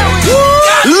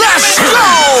 Let's go!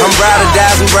 I'm ride or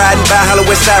dies, I'm riding by Hollow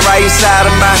West Side, right inside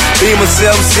of my Beamer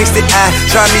 760i.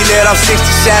 Try me let off 60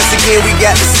 shots again. We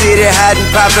got the city hiding,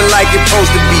 popping like it's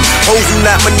supposed to be. Hoes who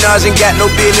not Minaj ain't got no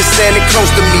business standing close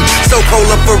to me. So cold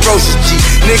up ferocious G.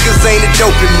 Niggas ain't a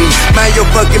dope in me. Mind your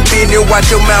fucking business, watch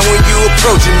your mouth when you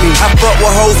approaching me. I fuck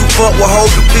with hoes who fuck with hoes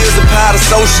who pills and powder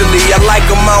socially. I like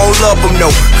them, I don't love them,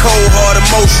 no. Cold heart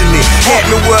emotionally. Had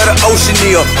me where the ocean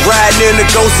is. Riding in the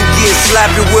ghost and get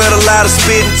slappy with a lot of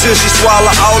spit until she swallow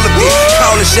all of it.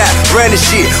 Calling shot, running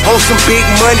shit, on some big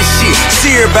money shit.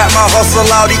 Serious about my hustle,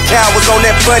 all these cowards on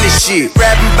that funny shit.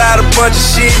 Rapping about a bunch of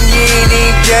shit and you ain't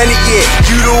even done it yet.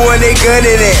 You the one they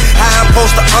gunning at, how I'm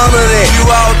supposed to honor that? You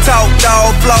all talk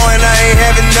dog flow and I ain't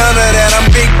having none of that. I'm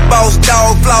big boss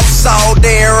dog floss all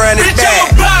day and run it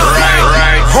back.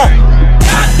 Right.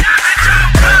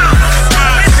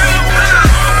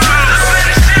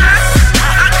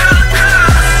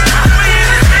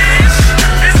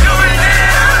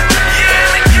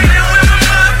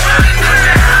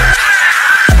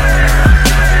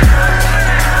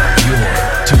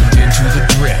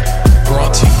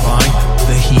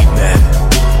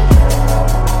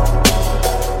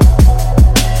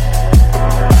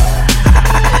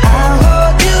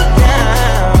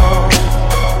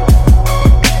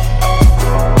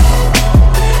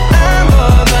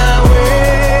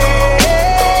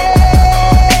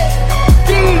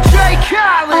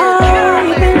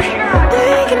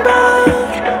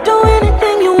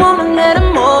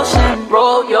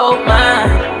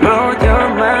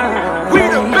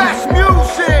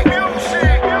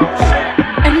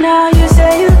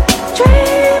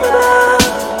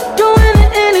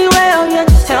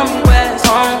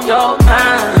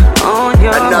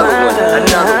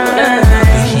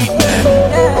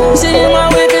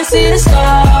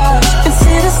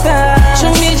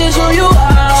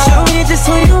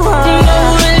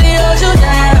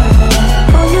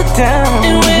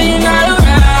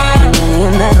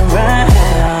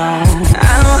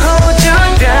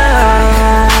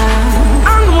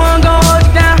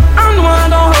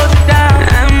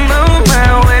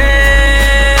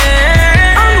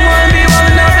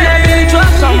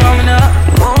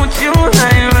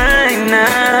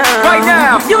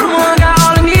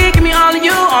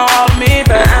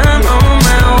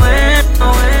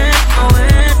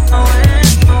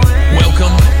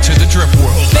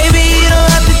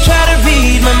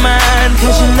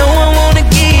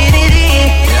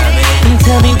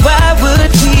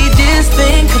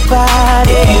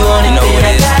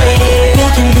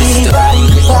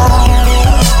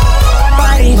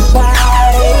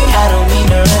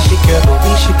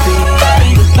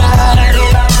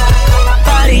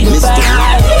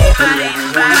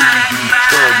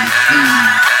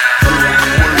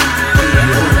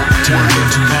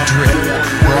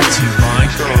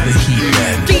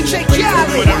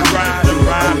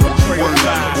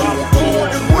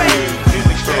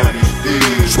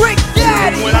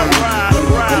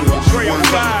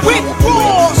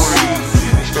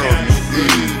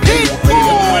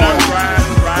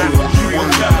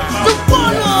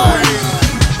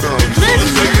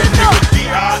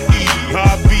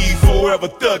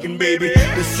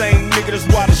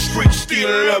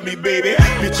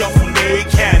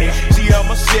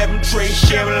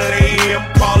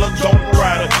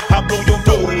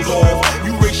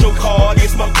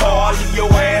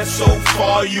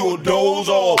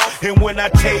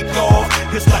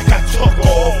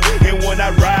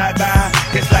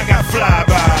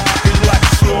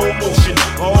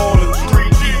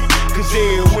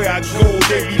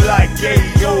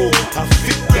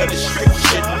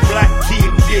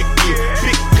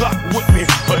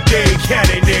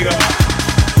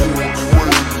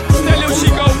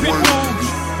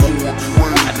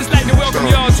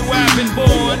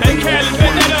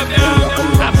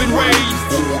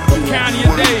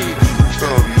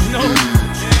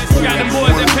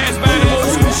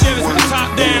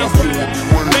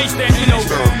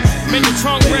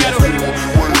 Trunk rattle,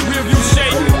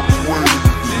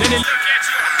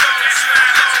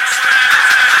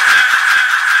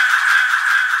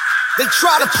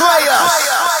 try to play us.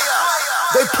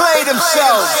 They play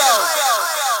themselves.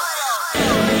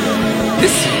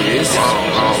 This is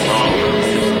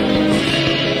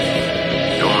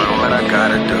doing what I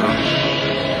gotta do.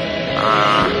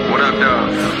 What up, dog?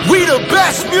 We the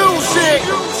best music.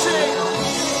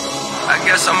 I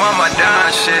guess I'm on my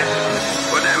down shit.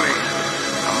 What that mean?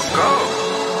 I'ma go.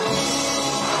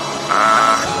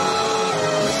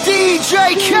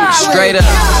 DJ Khaled. Straight up.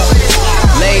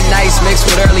 Late nights mixed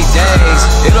with early days.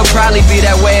 It'll probably be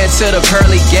that way until the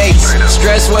pearly gates.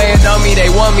 Stress weighing on me,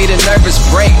 they want me to nervous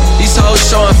break. These hoes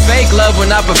showing fake love when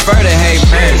I prefer to hate,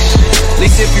 man. At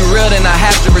least if you real, then I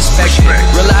have to respect it.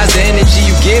 Realize the energy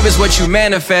you give is what you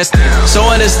manifest. So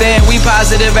understand we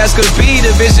positive as could be.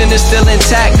 The vision is still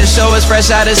intact. The show is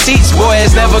fresh out of seats. Boy,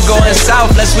 it's never going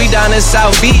south unless we down in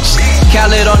South Beach.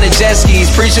 Khaled on the jet skis,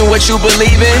 preaching what you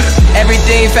believe in.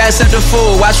 Everything fast up the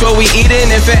food, watch what we eating.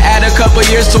 If it add a couple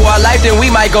years to our life, then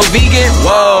we might go vegan.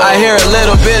 Whoa, I hear a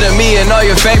little bit of me and all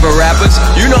your favorite rappers.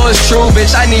 You know it's true,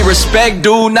 bitch, I need respect,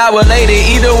 dude, not related.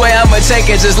 Either way, I'ma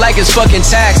take it just like it's fucking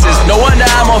taxes. No wonder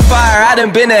I'm on fire, I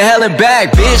done been to hell and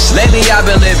back, bitch. Lately I've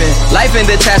been living life in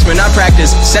detachment, I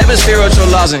practice 7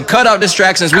 spiritual laws and cut off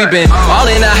distractions. We've been all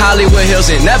in the Hollywood Hills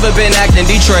and never been acting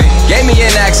Detroit. Gave me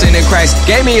an accent in Christ,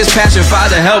 gave me his passion,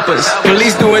 Father help us.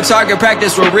 Police doing target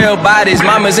practice with real bodies.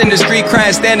 Mamas in the street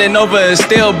crying, standing over a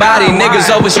still body.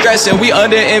 Niggas overstressing, we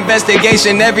under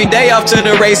investigation every day off to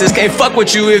the races. Can't fuck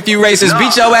with you if you racist.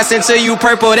 Beat your ass until you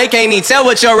purple, they can't even tell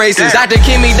what your race is. Dr.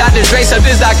 Kimmy, Dr. Dre, so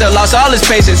this doctor lost all his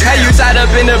patience. Had you tied up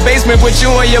in the basement with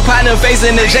you and your partner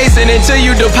facing adjacent until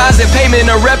you deposit payment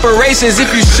of reparations.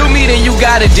 If you shoot me, then you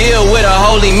gotta deal with a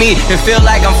holy me and feel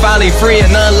like I'm finally free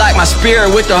and unlock my spirit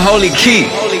with the holy key.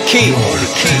 Holy key.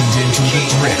 You're tuned into the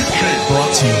drip, brought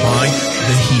to you by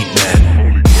the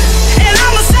Heatmen. And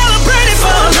I'ma celebrate it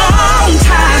for a long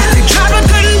time. The driver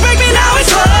couldn't break me, now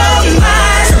it's all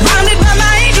mine. Surrounded by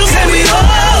my angels and we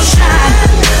all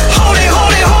shine. Holy,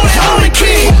 holy, holy, holy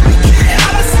king. And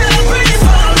I'ma celebrate it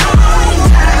for a long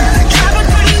time. The driver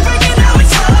couldn't break me, now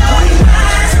it's all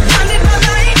mine. Surrounded by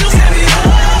my angels and we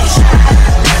all shine.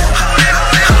 Holy,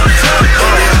 holy, holy, holy, holy,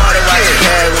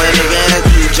 holy, When the van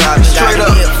keep dropping, straight up.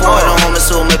 For the home,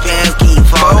 so my pants keep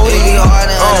falling. It be hard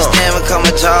to understand when come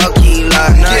a jaw keep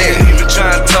locking. I ain't even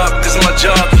trying to talk, cause my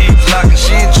jaw keeps locking.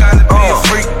 She ain't trying to be a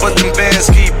freak, but them bands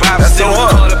keep popping. Still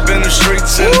caught up in the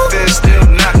streets, and the feds still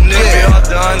knocking. It be hard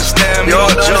to understand when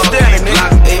my jaw keep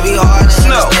locking. It be hard to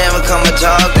understand when come a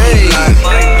jaw keep locking.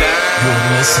 You're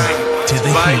listening to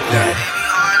the Heatmen.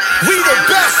 We the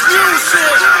best music.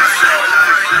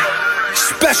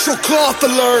 Special cloth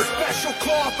alert.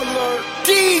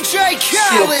 DJ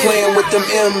Khaled. Still playing with them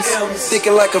M's,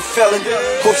 thinking like a felon.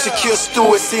 Hope secure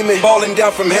Stewart see me balling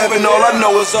down from heaven. All I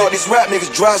know is all these rap niggas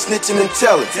dry snitching and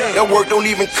telling. That work don't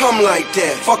even come like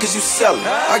that. Fuck is you selling?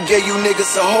 I gave you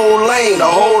niggas a whole lane, a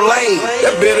whole lane.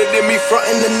 That better than me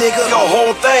fronting the nigga your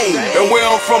whole thing. And where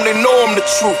I'm from, they know I'm the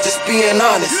truth. Just being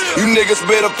honest. You niggas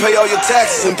better pay all your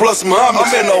taxes and plus my homage.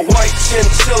 I'm in a white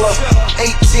chinchilla,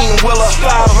 18 wheeler,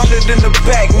 500 in the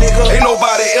back, nigga. Ain't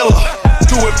nobody iller.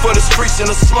 Do it for the streets and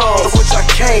the slums, which I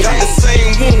came. Got the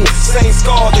same wounds, same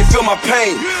scars, they feel my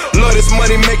pain. Love this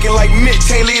money making like Mick,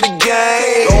 can't leave the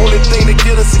game. The only thing that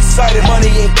get us excited,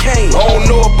 money and cane. I don't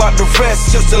know about the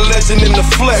rest, just a legend in the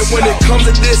flesh. And when it comes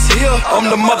to this here, I'm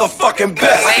the motherfucking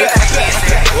best.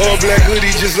 All black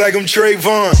hoodie just like I'm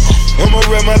Trayvon. I'ma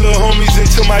rep my little homies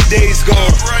until my day's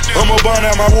gone. I'ma bond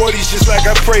out my wardies just like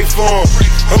I pray for them.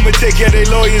 I'ma take care of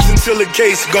their lawyers until the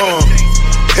case gone.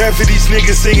 Half of these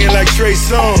niggas singing like Trey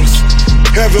songs.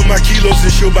 Having my kilos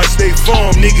and show by State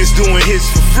Farm. Niggas doing hits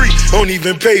for free, don't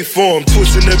even pay for them.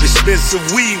 Twisting up expensive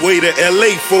weed, way to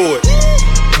LA for it.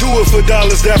 Do it for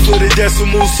dollars, that for the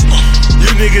decimals. You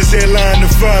niggas headline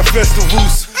the 5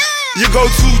 festivals. Your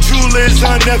go-to jeweler is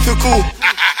unethical.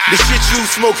 The shit you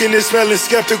smoking is smelling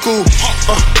skeptical.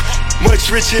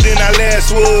 Much richer than I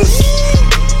last was.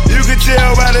 You can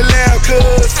tell by the lab,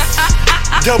 cuz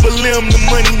Double M, the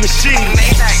money machine.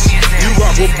 You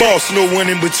rock with boss, no one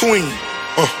in between.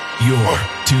 You're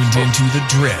tuned into the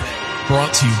drip,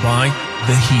 brought to you by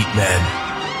the Heatmen.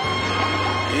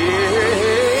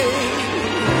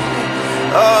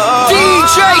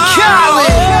 DJ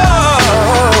Khaled.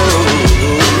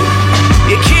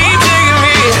 You keep taking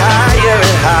me higher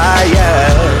and higher.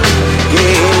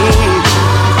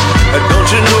 Yeah. Don't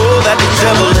you know that the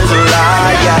devil is a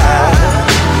liar?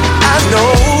 I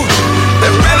know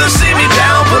they'd rather see me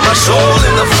down, put my soul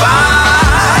in the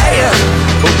fire.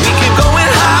 But we keep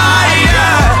going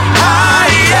higher,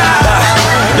 higher.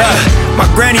 My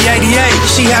granny 88,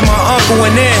 she had my uncle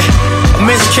in there. A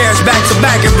miscarriage back to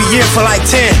back every year for like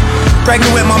 10.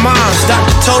 Pregnant with my mom's,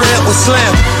 doctor told her it was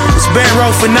slim. Was bed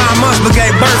row for 9 months, but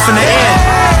gave birth in the end.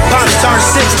 Pops turned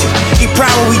 60, he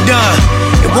proud what we done.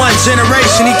 In one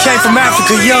generation, he came from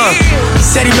Africa young.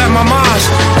 Said he met my mom's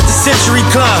at the Century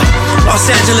Club. Los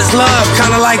Angeles love,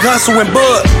 kinda like Hustle and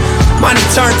Bud. Money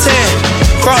turned 10,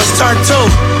 Cross turned 2.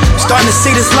 Starting to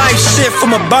see this life shit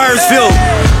from a bird's view.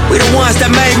 We the ones that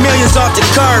made millions off the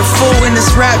curve. Fool in this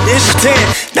rap, this 10,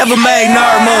 never made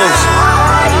nerd moves.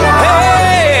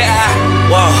 Hey,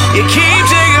 whoa, you keep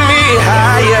taking me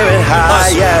higher and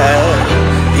higher.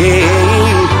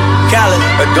 Yeah, Khaled,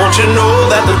 but don't you know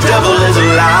that the devil is a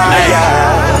liar?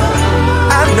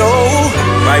 I know,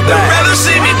 right back. They'd rather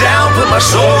see me down, put my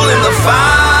soul in the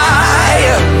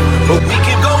fire, but we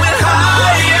keep going higher.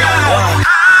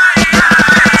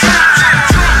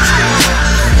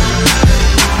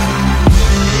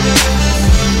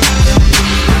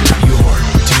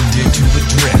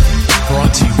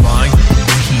 Brought to you by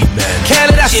the Heatmen.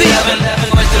 Khaled, I see you.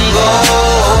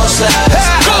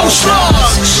 Go strong.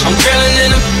 I'm grilling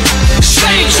in them.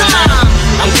 Same time.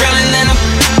 I'm grilling in them.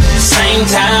 Same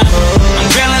time. I'm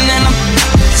grilling in them.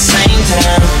 Same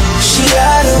time. She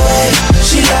lied away.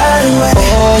 She lied away.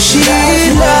 Oh, she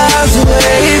loves the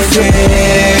way it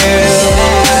feels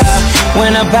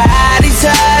when her body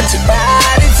touch, her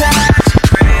body touch.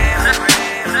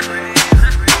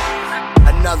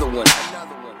 Another one.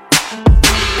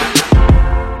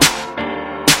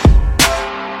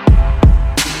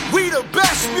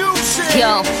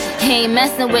 Yo, he ain't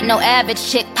messing with no average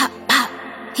chick. Pop, pop.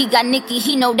 He got Nicky,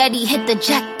 he know that he hit the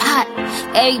jackpot.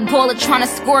 Every baller tryna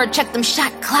score, check them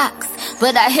shot clocks.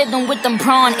 But I hit him with them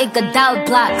brawn Iguodala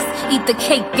blocks. Eat the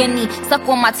cake and he suck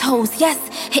on my toes, yes.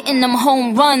 Hitting them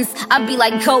home runs, I be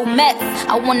like, go Mets.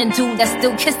 I want a dude that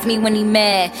still kiss me when he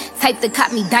mad. Type that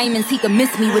caught me diamonds, he could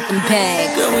miss me with them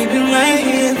bags. Girl, we been right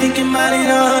here thinking about it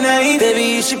all night. Baby,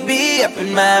 you should be up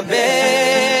in my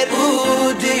bed.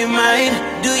 Ooh, do you mind?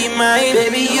 Do you mind?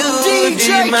 Baby, you, DJ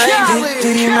do you mind? Do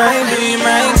you mind? Do you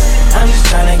mind? I'm just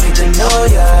tryna get to know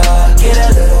ya. Get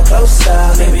a little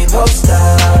closer, baby, post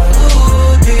up.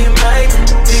 Ooh, do you mind?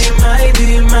 Do you mind? Do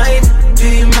you mind? Do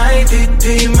you mind? Do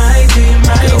you mind? Do you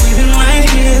mind? Girl, we been right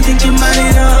here thinking about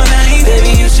it all night.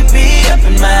 Baby, you should be up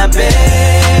in my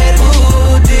bed.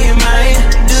 Ooh, do you mind?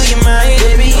 Do you mind?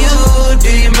 Baby, you, do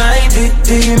you mind? Do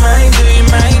you mind? Do you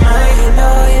mind? You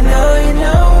know, you know, you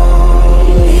know.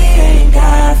 We ain't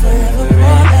got forever,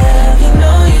 forever. You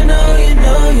know, you know, you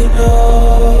know, you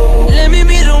know. Let me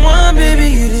be the one, baby,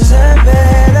 you deserve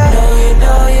better. You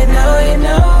know, you know, you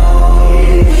know.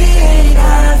 We ain't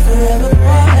got forever,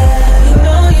 forever. You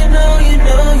know, you know, you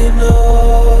know, you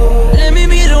know. Let me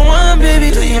be the one,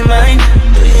 baby. Do you mind?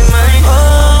 Do you mind?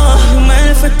 Oh, do you mind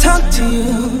if I talk to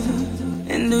you?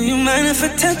 And do you mind if I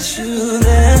touch you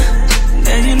there?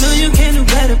 And you know you can do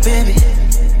better, baby.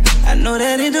 I know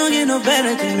that it don't get no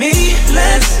better than me.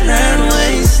 Let's not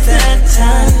waste that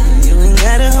time. You ain't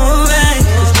gotta hold back,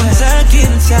 cause once I get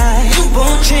inside, you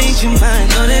won't change your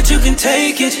mind. Know that you can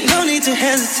take it, no need to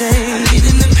hesitate. I'm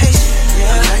getting impatient,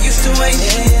 yeah, I'm not used to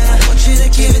waiting. I want you to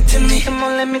give it to me, come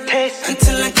on, let me taste it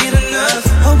until I get enough.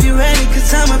 Hope you're ready, cause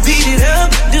I'ma beat it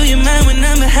up. Do you mind when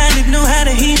I'm behind it, know how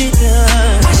to heat it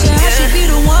up? I should be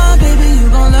the one, baby, you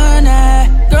gon' learn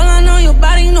that. Girl, I know your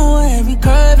body, know where every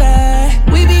curve at.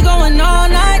 We be going all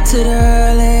night to the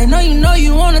early. Know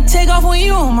you wanna take off when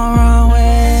you on my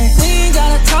runway. We ain't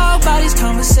gotta talk about these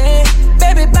conversations.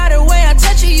 Baby, by the way I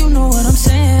touch you, you know what I'm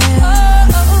saying. Oh,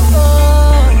 oh,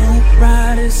 oh,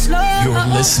 ride it slow. You're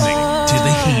listening to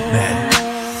the Heatmen.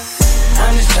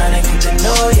 I'm just tryna get to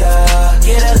know ya.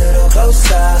 Get a little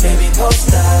closer, baby,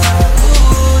 post up.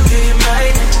 Ooh, do you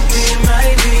mind? Do you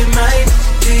mind? Do you mind?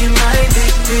 Do you mind?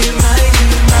 Do you mind? Do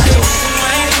you mind?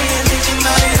 Right here thinking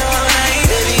about it all night.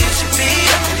 Baby, you should be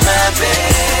up in my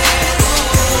bed.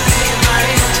 Ooh, do you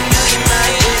mind? Do you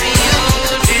mind? Baby, you,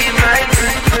 do you mind?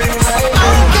 Do you mind? I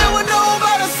don't care what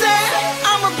nobody say,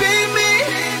 I'ma be me.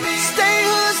 Stay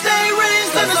hood, stay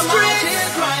raised in the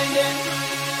streets.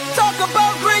 Talk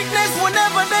about greatness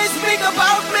whenever they speak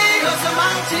about me.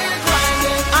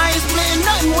 I ain't splitting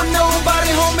nothing with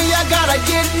nobody, homie. I gotta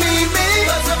get me.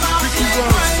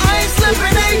 I ain't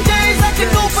slipping 8 days, I can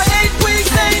go for 8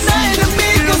 weeks. Ain't nothing to me,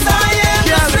 cause I am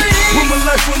the street. Put my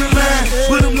life on the line,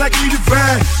 but I'm likely to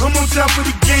ride. I'm on top of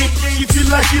the game, if you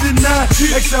like it or not.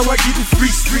 That's how I get the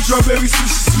free street. Strawberry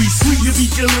sushi, sweet. You be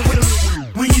dealing with a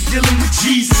when you're dealing with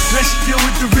Jesus. Unless you deal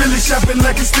with the realest, shopping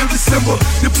like it's still December.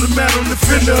 Diplomat on the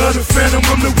fender of the phantom,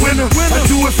 I'm the winner. I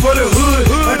do it for the hood,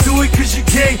 I do it cause you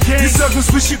can't. These suckers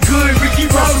wish you good, Ricky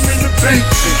Ross in the bank.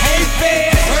 Hey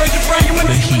fans, heard you bringing with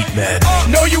the Heatmen.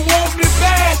 Know you want me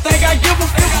bad, think I give a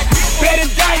fuck. Bet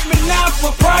indictment now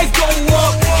for price go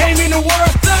up. Came in the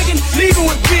world thuggin', leaving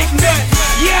with big nuts.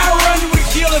 Yeah, I run with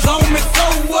killers on me, so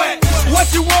what?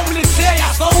 What you want me to tell you?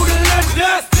 I sold a little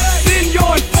dust. Send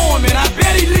your informant, I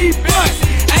bet he leave bust.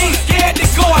 I ain't scared to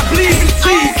go, I believe in Jesus.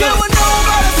 I don't care what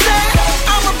nobody say,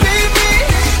 I'ma be me.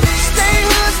 Stay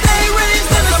hood, stay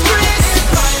raised in the streets.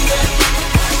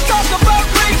 Talk about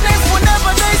greatness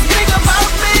whenever they speak about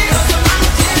me.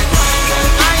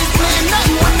 I ain't splitting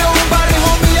nothing with nobody,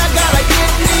 homie, I gotta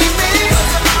get me.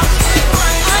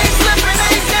 I ain't slipping,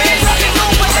 ain't getting nothing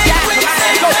over, ain't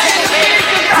pleasing.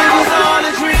 Timbers on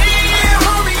the dream.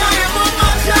 Homie, I am on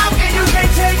my job, and you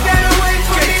can't take that away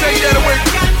from me. Can't take that away. I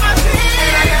got my team,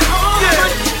 and I got all my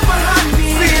money behind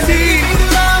me.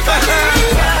 Love, I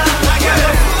got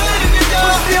a foot in the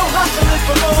door, still hustling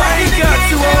for more. I ain't got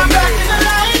you on me. Back in the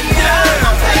light,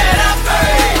 I'm fed up,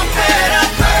 I'm fed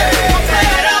up, I'm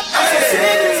fed up. I'm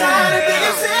sick and tired of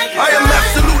being sick. I am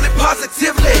absolutely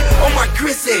positively on my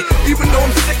grissy. Even though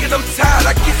I'm sick and I'm tired,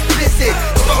 I get pissy.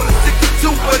 Started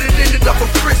 62, but it ended up a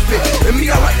crispy. And me,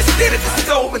 I like to stand at the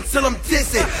stove until I'm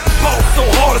dizzy. Ball so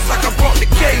hard, it's like I brought the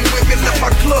game with me. Left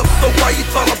my club, so why you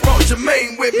thought I brought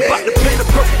Jermaine with me? About to paint a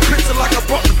perfect picture like I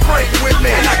brought the frame with me.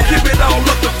 And I give it all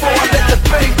up before I let the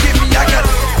fame get me. I got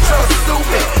try to sue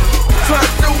me, try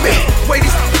to do me. Wait,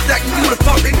 these acting, you would've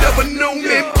thought they never knew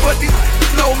me. But these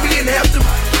know me and have to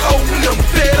owe me. I'm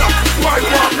fed up, why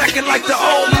I'm acting like the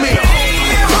old me.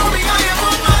 Homie, I am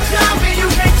on my job, and you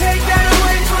can't take that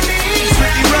away from me.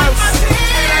 Ricky Ross.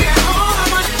 And I got all my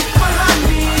money behind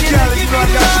me. Khaled, you know I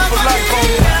got you for life,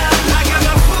 homie. I got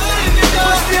my foot in the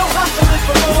door, still hustling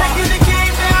for more. Taking the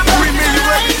game down. 3 million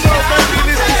records sold,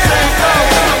 baby, this is the same song.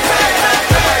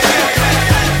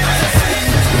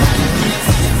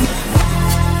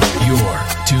 You're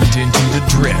tuned into The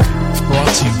Drip, brought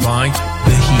to you by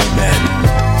the Heatmen.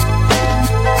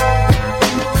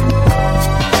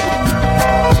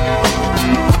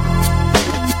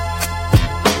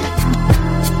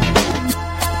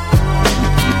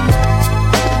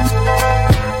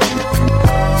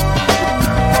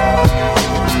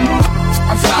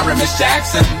 I'm sorry, Miss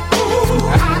Jackson.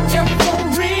 I am for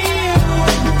real.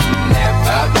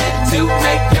 Never meant to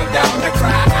make your daughter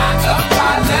cry. I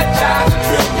apologize a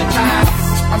trillion times.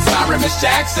 I'm sorry, Miss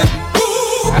Jackson.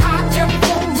 I am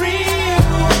for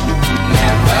real.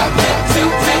 Never meant to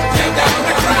make your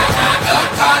daughter cry. I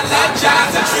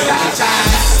apologize a trillion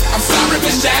times. I'm sorry,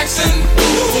 Miss Jackson.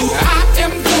 I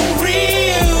am for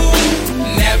real.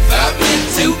 Never meant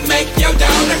to make your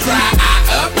daughter cry.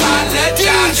 I apologize.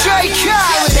 DJ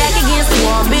Khaled. Back against the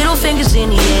wall, middle fingers in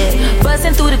the air.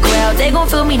 Busting through the crowd, they gon'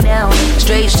 feel me now.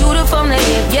 Straight shooter from the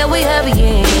hip, yeah, we heavy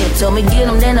in here. Told me get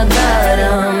 'em, then I got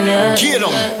 'em, yeah. Get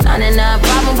 'em. 99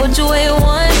 problem, but you ain't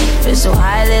one. Feel so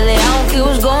high lately, I don't care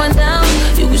what's going down.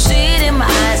 You can see it in my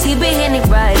eyes, he been hitting it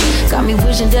right. Got me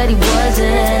wishing that he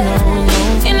wasn't, no,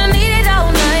 no. And I need it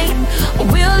all night.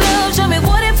 Real love, show me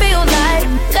what it feel like.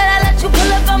 Gotta let you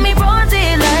pull up on me, broad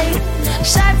daylight.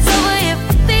 Shots over here,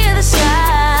 the other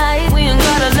side. We ain't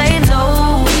gotta lay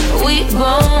low, we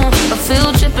grown. I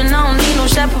feel tripping, I don't need no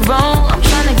chaperone. I'm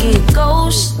tryna get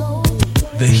ghost.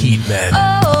 The Heatmen.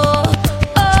 Oh,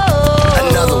 oh.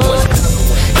 Another one.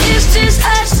 It's just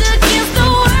us against the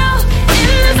world in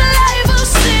this life of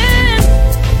sin.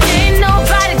 Ain't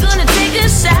nobody gonna take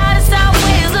us out. It's our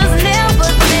ways, us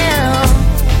never them.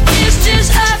 It's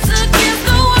just us against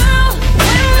the world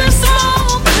when the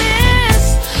smoke clears.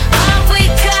 All we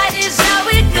got is all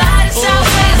we got. It's our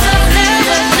ways, us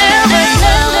never, never,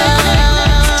 never.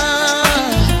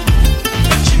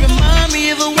 She remind me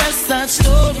of a West Side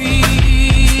Story.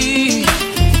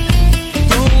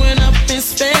 Growing up in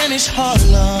Spanish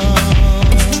Harlem.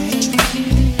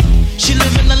 She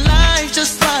living a life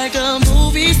just like a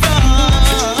movie star.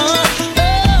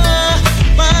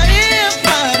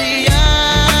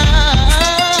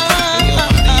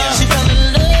 She fell in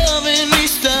love in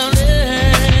East LA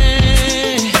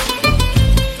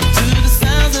to the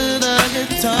sounds of the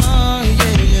guitar,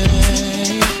 yeah,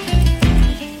 yeah.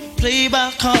 Played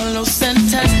by Carlos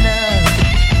Santana.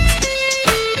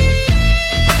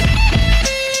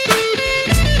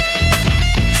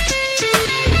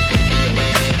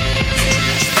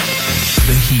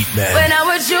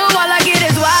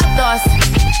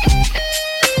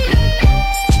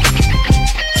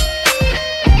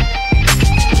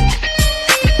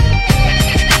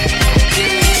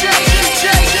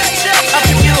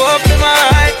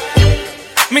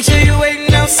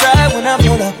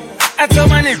 I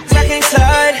told my niggas I can't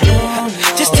slide,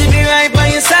 just to be right by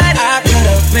your side. I could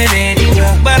have been anywhere,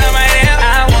 but I'm right here.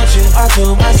 I want you all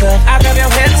to myself. I grab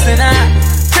your hips and I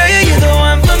tell you you're the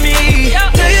one for me.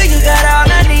 Tell you you got all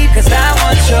I need, cause I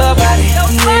want your body,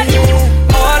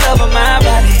 yeah, all over my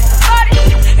body.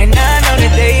 And I know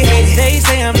that they hate it. They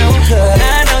say I'm no good.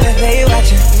 I know that they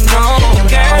watching. No,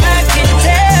 girl, I can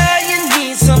tell you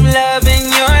need some love in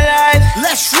your life.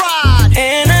 Let's ride.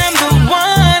 And I'm the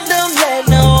one. Don't let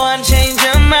no one change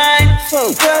your mind.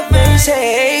 Fuck what they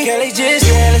say. Girl, they just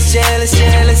jealous, jealous,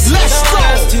 jealous. Let's go.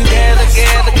 Us together,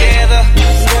 together, together.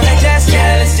 Girl, they just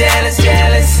jealous, jealous,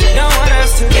 jealous. Don't want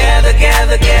us together,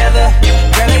 together, together.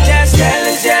 Girl, they just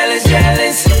jealous, jealous,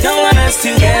 jealous. Don't want us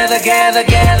together, together,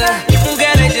 together.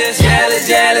 Girl, they just jealous,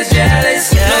 jealous, jealous.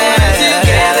 Don't want us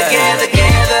together, together,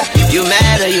 together. You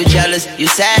mad or you jealous, you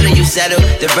sad or you settle.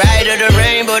 The brighter the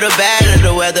rainbow, the badder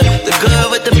the weather. The good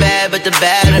with the bad, but the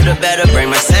badder the better. Bring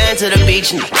my sand to the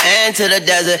beach and to the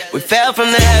desert. We fell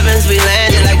from the heavens, we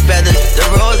landed like feathers. The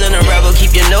rose and the rebel,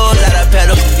 keep your nose out of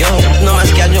pedal. Yo, know my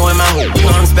schedule and my hoop,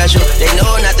 know I'm special. They know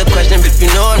not the question, but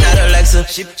you know I'm not Alexa.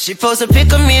 She posts a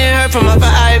pic of me and her from off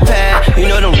her iPad.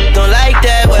 You know them don't like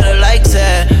that, where the likes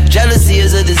at. Jealousy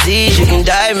is a disease, you can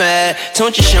die mad.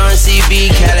 Don't you Sean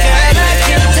CB, Khaled,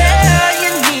 Heatmen.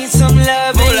 You need some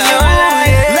love in your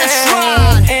life. Let's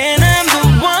ride. And I'm the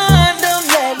one. Don't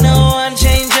let no one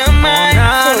change your mind.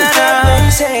 Fuck what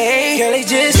they say. Girl, they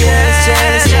just jealous,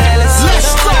 jealous, jealous.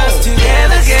 Let's go.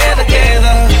 Together, together,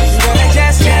 together. Girl, they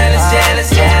just jealous, jealous,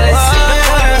 jealous. Don't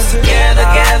want us together,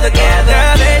 together, together.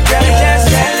 Girl, they just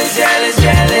jealous, jealous,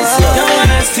 jealous. Don't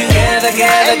want us together,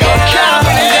 together, together.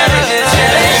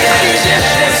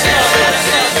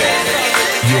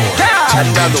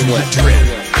 Another one. Drip,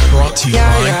 brought to you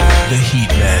by the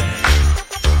Heatmen.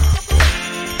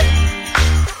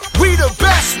 We the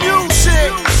best music.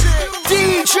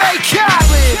 DJ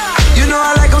Khaled. You know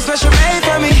I like them special made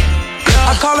for me.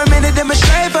 I call them in to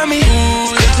demonstrate for me.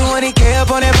 Spend 200K up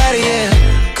on that body, yeah.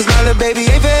 Cause my little baby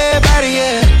ain't for everybody,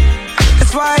 yeah.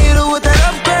 That's why I hit her with that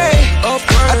upgrade.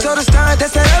 I told her stunt,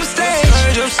 that's that upstage.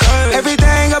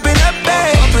 Everything up and up,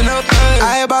 babe.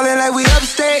 I ain't ballin' like we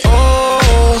upstate.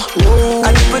 I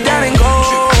dip it down and go.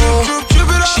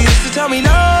 She used to tell me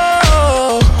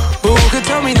no, but who could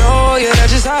tell me no? Yeah,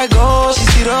 that's just how it goes. She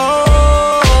see the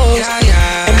hoes,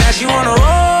 and now she wanna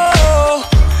roll.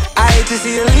 I hate to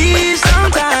see her leave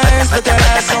sometimes, but that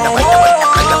ass on hold.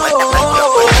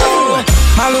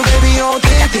 My little baby on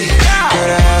 50. Girl,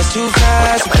 that ass too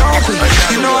fast, so don't quit.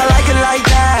 You know I like it like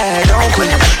that, don't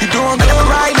quit. You doing good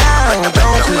right now,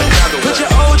 don't quit. Put your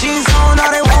old jeans on,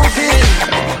 now they won't fit.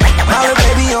 My little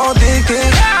baby on thick. Girl,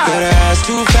 that ass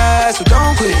too fast, so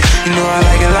don't quit. You know I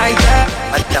like it like that.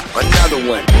 Another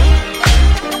one.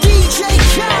 DJ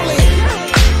Khaled.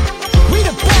 We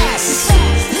the best.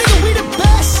 Nigga, we the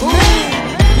best,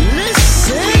 man.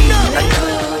 Listen up.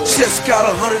 Just got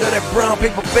 100 of that brown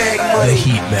paper bag money. The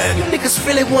Heatmen. You niggas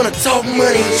really wanna talk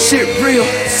money. Shit real.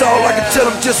 That's all I can tell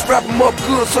them. Just wrap them up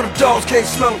good so the dogs can't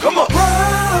smell them. Come on.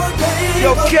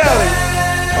 Yo, Khaled,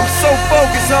 I'm so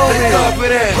focused on it.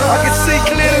 I can see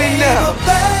clearly now.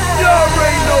 You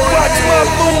already know. Watch my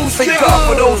moves. Thank God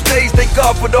for those days. Thank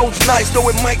God for those nights. Though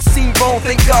it might seem wrong.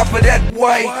 Thank God for that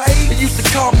white. They used to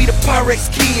call me the Pyrex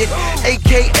Kid,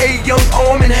 a.k.a. Young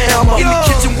Arm and Hammer. In the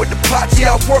kitchen with the pots,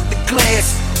 yeah, I work the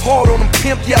glass. Hard on them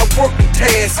pimp, yeah, I work the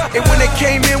tasks. And when they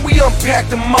came in, we unpacked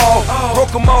them all.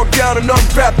 Broke them all down and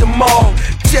unwrapped them all.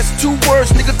 Just 2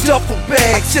 words, nigga, duffel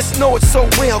bag. Just know it so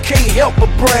well, can't help but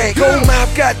brag. Gold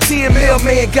mouth got 10,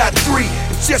 mailman got 3.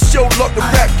 Just your luck, the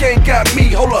rap game got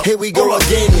me. Hold up. Here we go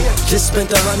again. Just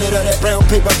spent 100 of that brown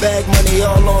paper bag money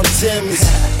all on Tim's.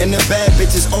 And the bad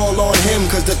bitches all on him.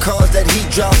 Cause the cars that he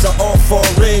drives are all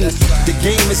foreign. The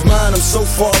game is mine, I'm so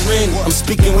far in. I'm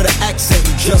speaking with an accent,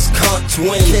 you just can't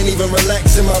twin. Can't even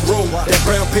relax in my room. That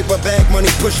brown paper bag money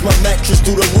push my mattress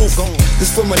through the roof. This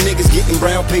for my niggas getting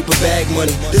brown paper bag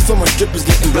money. This for my strippers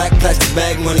getting black plastic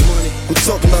bag money. I'm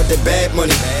talking about that bad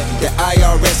money. That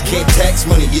IRS can't tax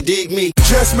money, you dig me?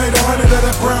 Just made 100 of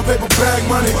that brown paper bag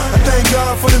money. I thank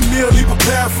God for the meal he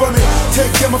prepared for me.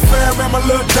 Take care of my fam and my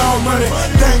little dog money.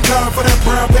 Thank God for that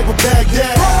brown paper bag,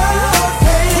 yeah.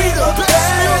 We the best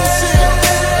music.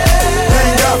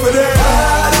 Thank God for that.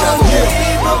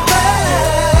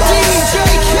 DJ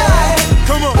Khaled.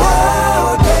 Come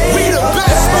on. We the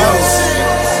best music.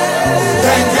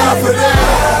 Thank God for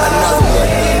that.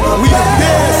 We the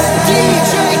best.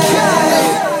 DJ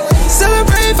Khaled.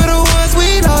 Celebrate for the ones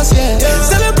we lost, yeah.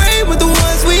 Celebrate with the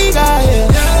ones we got, yeah.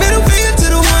 Middle finger to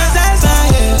the ones that's not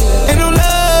here. Ain't no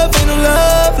love,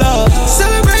 lost.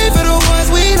 Celebrate for the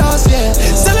ones we lost, yeah.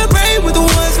 Celebrate with the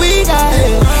ones we got,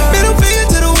 yeah. Middle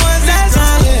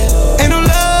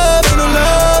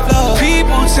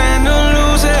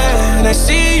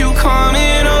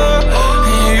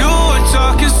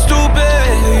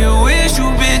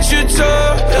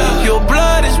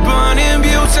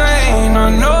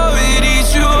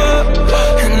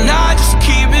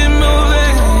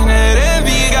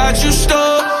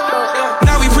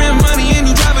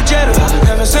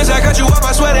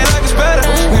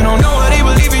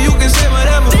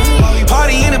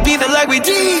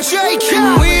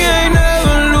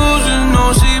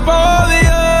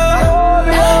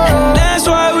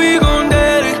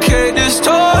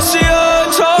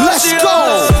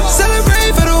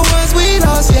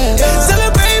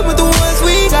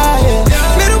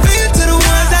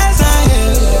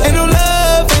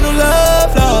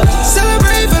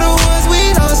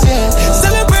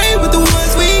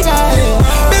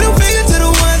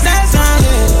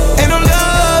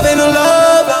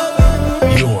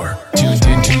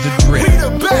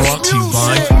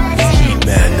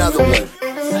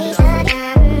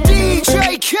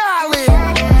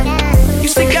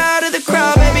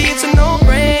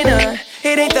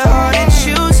ain't that hard to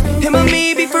choose. Him or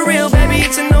me, be for real, baby,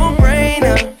 it's a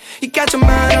no-brainer. You got your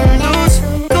mind on loose.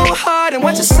 Go hard and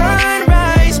watch the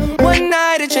sunrise. One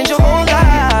night it change your whole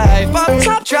life. Off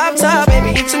top, drop top,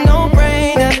 baby, it's a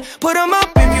no-brainer. Put 'em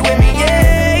up if you with me,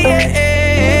 yeah, yeah,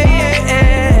 yeah, yeah,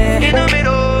 yeah. In the middle.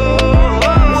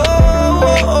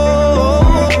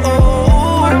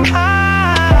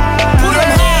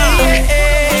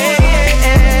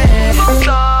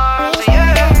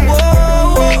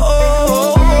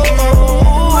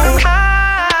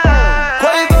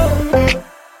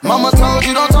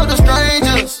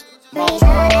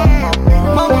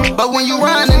 But when you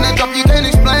ride in that drop, you can't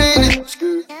explain it.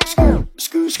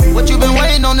 What you been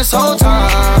waiting on this whole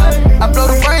time? I blow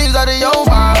the brains out of your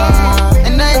mind.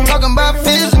 And I ain't talking about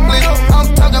physically,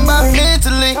 I'm talking about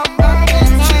mentally.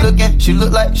 She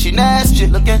look like she nasty. She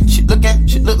look like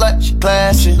she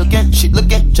classy. She look at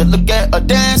her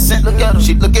dancing. Look at her,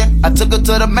 she I took her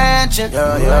to the mansion.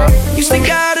 Yeah. You stick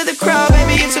out of the crowd,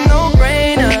 baby, it's a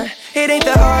no-brainer. It ain't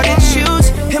that hard to choose.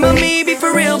 Him or me, be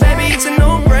for real, baby, it's a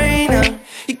no-brainer.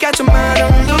 You got your mind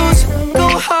on loose. Go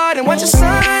hard and watch the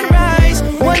sunrise.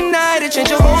 One night it change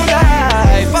your whole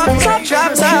life. Off top,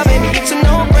 drop top, baby, it's a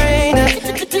no-brainer.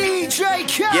 DJ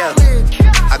Khaled. Yeah,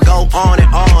 I go on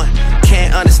and on.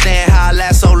 Can't understand how I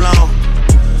last so long.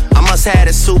 I must have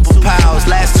the superpowers.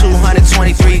 Last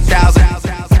 223,000.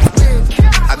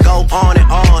 I go on and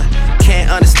on.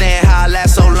 Can't understand how I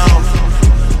last so long.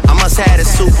 I must have the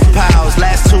superpowers.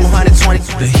 Last 220.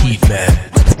 The Heatmen.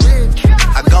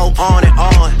 I go on and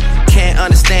on. Can't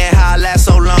understand how I last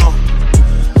so long.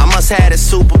 I must have the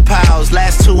superpowers.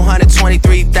 Last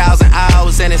 223,000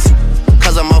 hours. And it's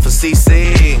cause I'm off of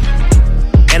CC.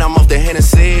 And I'm off the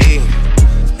Hennessy.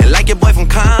 And like your boy from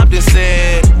Compton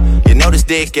said, you know this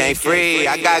dick ain't free.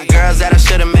 I got girls that I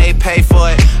should've made pay for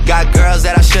it. Got girls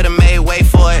that I should've made wait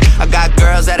for it. I got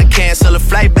girls that'll cancel a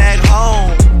flight back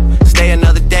home. Stay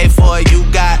another day for it. You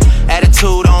got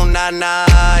attitude on nana,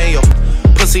 and your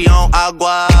pussy on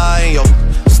agua, and your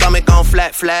stomach on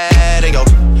flat, and your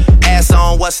ass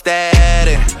on what's that?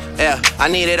 And yeah, I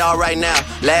need it all right now.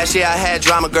 Last year I had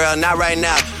drama, girl, not right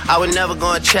now. I would never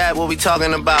go and chat what we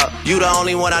talking about. You the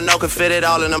only one I know can fit it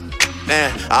all in them.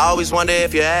 Man, I always wonder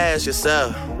if you ask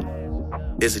yourself,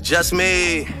 is it just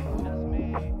me?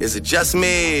 Is it just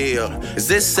me? Or is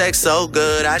this sex so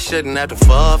good I shouldn't have to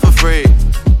fall for free?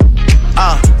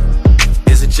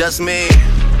 Is it just me?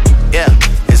 Yeah,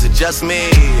 is it just me?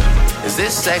 Is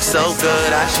this sex so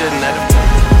good I shouldn't have to...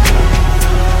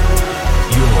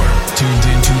 You're tuned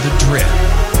into The Drip,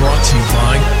 brought to you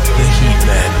by The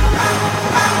Heatmen.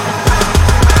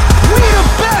 We the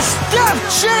best Def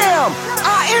Jam.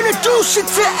 I introduce you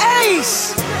to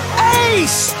Ace.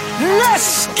 Ace,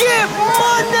 let's get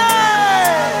money.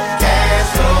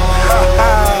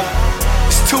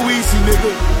 It's too easy,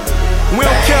 nigga. We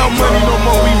don't count money no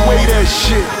more, we weigh that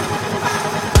shit.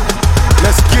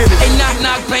 Let's get it. Hey, knock,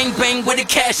 knock, bang, bang, where the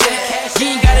cash at?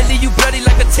 You ain't gotta leave you bloody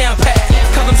like a tampon.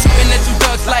 Cause I'm shooting at you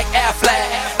ducks like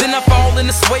Affleck. Then I fall in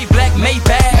the sway black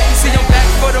Maybach. See, I'm back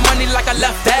for the money like I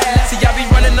left that. See, I be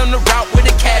running on the route where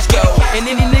the cash go. And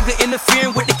any nigga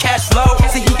interfering with the cash flow,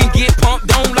 see, he can get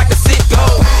pumped on like a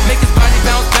sitco. Make his body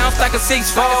bounce, bounce like a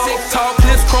 6'4". Tall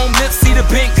clips, chrome lips, see the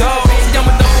big go. See, I'm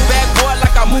a double bad boy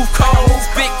like I move cold.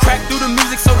 Spit crack through the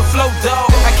music so the flow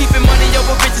dope. I keep it money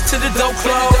over bitches to the dope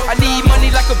close. I need money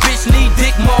like a bitch need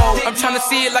dick mode. I'm tryna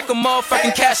see it like a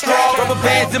motherfucking cash straw. Rubber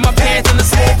bands in my pants and a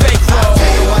small bankroll. I'll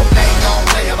tell you one thing, don't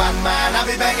play about mine. I'll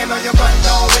be banging on your front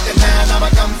door with the 9. I'ma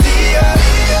come see ya.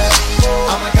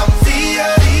 I'ma come see ya.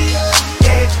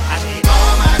 Yeah, I need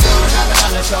all my girls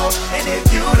on the show. And if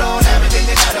you don't have anything,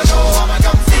 then gotta go. I'ma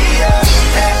come see ya.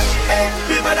 Hey, hey,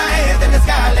 we put our hands in the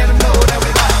sky, let them know that we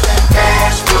got that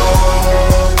cash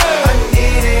flow. I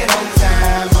need it on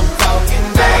time. I'm talking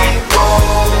bankroll.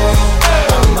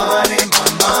 My money,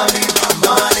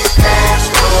 cash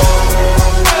flow.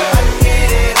 I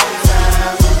need it on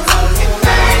time. I'm talking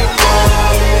bankroll.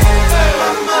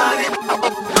 My money.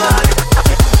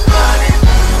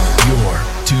 You're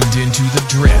tuned into The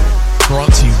Drip,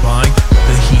 brought to you by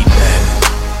The Heatmen.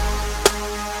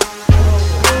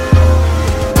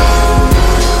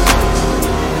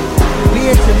 We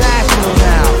international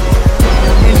now.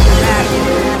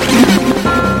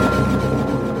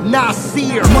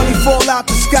 Nasir. Money fall out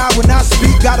the sky when I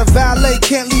speak. Got a valet,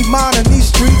 can't leave mine in these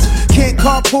streets. Can't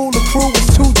carpool, the crew is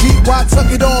too deep. Why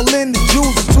tuck it all in? The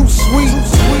jewels is too sweet.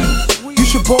 You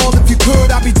should ball if you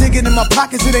could. I be digging in my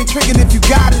pockets, it ain't tricking if you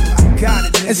got it.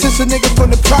 And since a nigga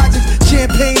from the project,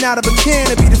 champagne out of a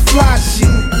can, it be the fly shit.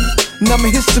 and I'm a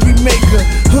history maker,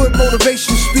 hood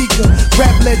motivation speaker,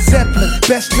 rap Led Zeppelin,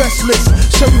 best dressed list,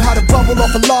 show you how to bubble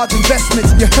off of large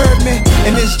investments. You heard me?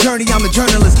 In this journey, I'm the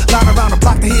journalist, line around the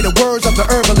block to hear the words of the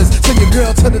herbalist. Send your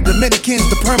girl to the Dominicans,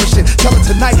 the permission. Tell her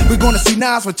tonight we're gonna see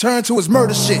Nas return to his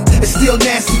murder shit. It's still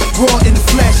nasty, raw in the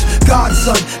flesh.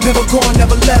 Godson, never gone,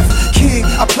 never left. King,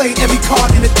 I played every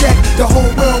card in the deck. The whole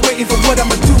world waiting for what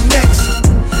I'ma do next.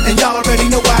 And y'all already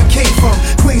know where I came from.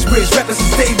 Queensbridge, rappers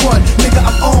since day one. Nigga,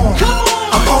 I'm on.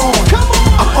 I'm on. I'm on.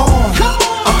 I'm on. Come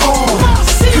on.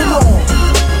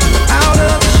 Out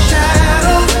of the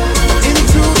shadow,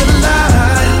 into the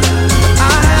light.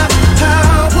 I have the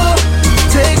power.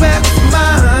 Take back what's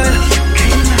mine.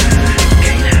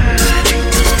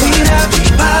 We have the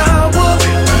power.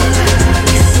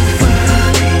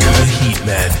 The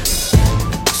Heatmen.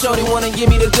 Shorty wanna give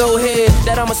me the go-ahead,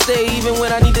 that I'ma stay even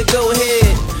when I need to go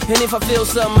ahead. And if I feel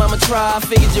something, I'ma try. I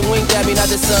figured you winked at me, not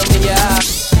just something in your eye.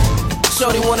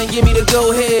 Shorty wanna give me the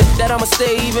go-ahead, that I'ma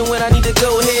stay even when I need to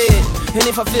go ahead. And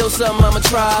if I feel something, I'ma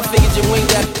try. I figured you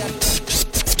winked at me.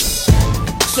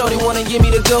 Shorty wanna give me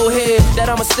the go-ahead, that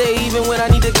I'ma stay even when I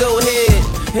need to go ahead.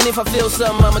 And if I feel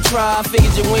something, I'ma try. I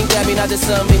figured you winked at me, not just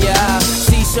something in your eye.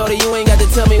 See, shorty, you ain't got to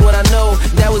tell me when I know.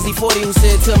 That was E40 who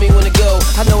said, tell me when to go.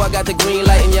 I know I got the green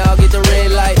light and y'all get the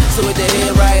red light. So with the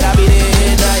head right, I'll be there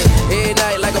every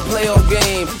night like a playoff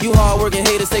game. You hard-working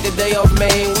haters take a day off,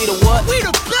 man. We the what? We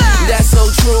the best! That's so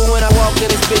true. When I walk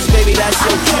in this bitch, baby, that's so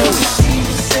true.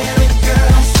 Girl,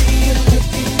 I see you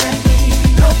looking at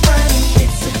me. Nobody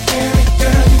gets a carry,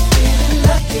 girl. You feeling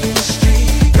lucky in the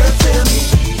street. Girl, tell me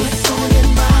what's on your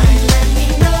mind. Let me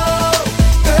know.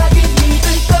 Girl, give me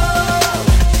the go.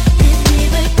 Give me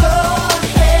the go.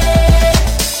 Hey,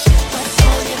 what's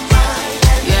on your mind?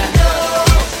 Let me know.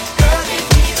 Girl, give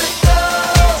me the go.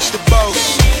 It's the boss.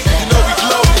 You know we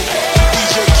global.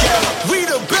 DJ Khaled. We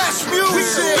the best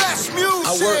music.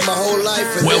 I worked my whole life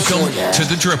for Welcome to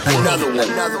the Drip World. Another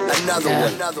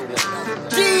one.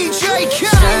 DJ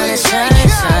Khaled.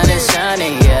 Shining,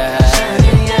 shining, yeah.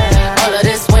 All of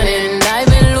this winning, I've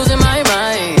been losing my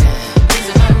mind.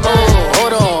 Oh,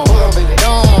 hold on,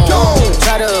 don't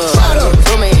try to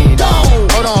slow me down.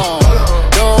 Hold on,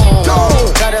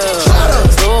 don't try to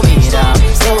slow me down.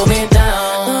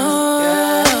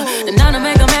 And now to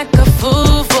make a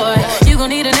fool for it. You gon'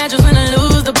 need a natural when I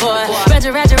lose the boy.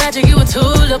 Ratchet, you a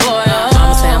tool, the boy.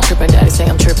 Mama say I'm trippin', daddy say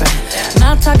I'm trippin'.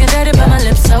 Mouth talking dirty, but my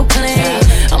lips so clean.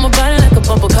 I'm a body like a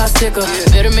bumper car sticker.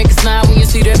 Better make it smile when you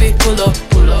see that big pull up.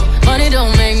 Money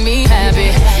don't make me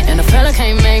happy, and a fella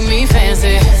can't make me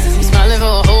fancy. I'm smiling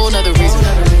for a whole nother reason.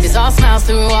 It's all smiles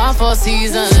through all 4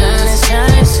 seasons.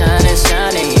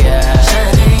 Shining, yeah.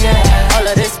 All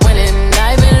of this winning,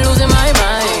 I've been losing my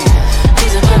mind.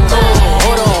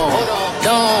 Hold on,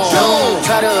 don't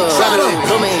try to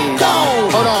slow me down.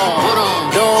 Hold on,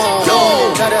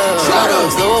 don't try to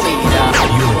slow me down.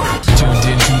 You're tuned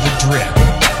into the Drip,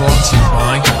 brought to you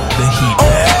by the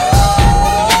Heatmen.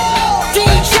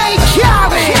 DJ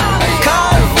Khaled.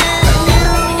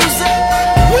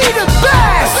 We the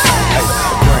best.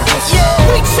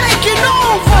 We taking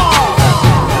over.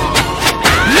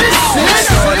 Listen.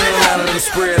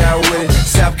 Spread out with it.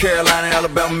 South Carolina,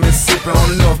 Alabama, Mississippi, on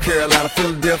to North Carolina,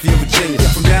 Philadelphia, Virginia.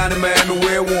 From down in Miami,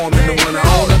 where it warm in the winter.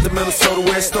 On up to Minnesota,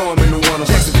 where it storm in the winter.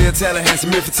 Jacksonville, Tallahassee,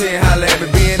 Memphis, 10, holla at me.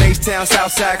 B&H-Town,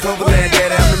 Southside, Cloverland,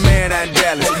 daddy, I'm the man out in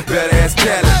Dallas. Better ass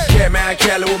Cali. Catman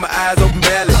Cali with my eyes open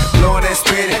valley. Blowing that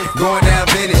spinning, going down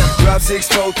Vinny. Drop 6,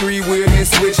 4, 3, wheel and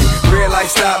switch it. Red light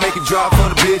stop, make it drop for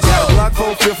the bitch. Out of block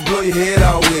 4, 5th, blow your head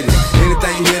out with it.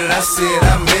 Anything you hear that I said,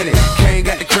 I meant it. Kane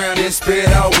got the crown, then spit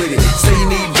out with it. Say you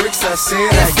need bricks, I said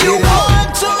I get it. If you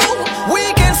want to,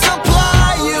 we can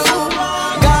supply you.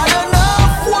 Got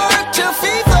enough work to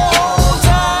feed the whole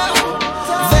town.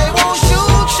 They won't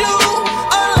shoot you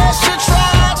unless you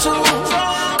try to.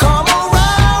 Come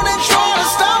around and try to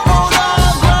stop on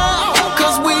our ground.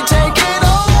 'Cause we taking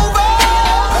over.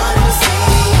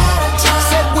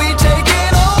 Said we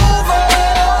taking over.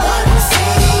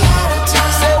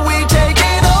 Said we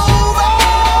taking over.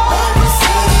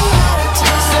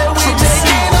 Said we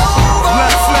taking over.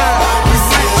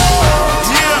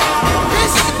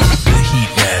 The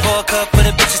Heatmen. Pour a cup for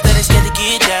the bitches that ain't scared to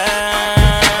get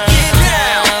down. Get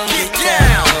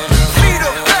down. Be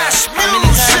the best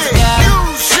music.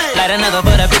 Light another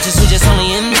for the bitches who just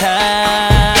only in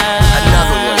time.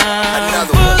 Another one.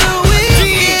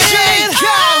 DJ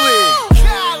Khaled.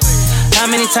 How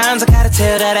many times I gotta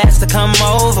tell that ass to come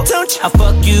over? I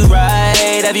fuck you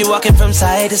right, have you walking from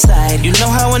side to side. You know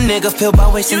how a nigga feel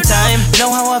about wasting time.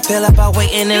 Know how I feel about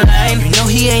waiting in line. You know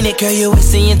he ain't it, girl, you're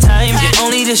wasting your time. You're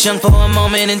only this young for a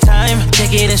moment in time.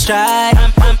 Take it in stride.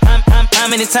 How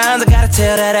many times I gotta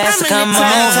tell that ass to come over? How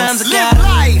many times I gotta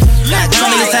How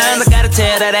many times I gotta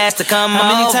tell that ass to come over? How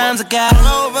many times I gotta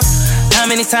How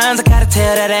many times I gotta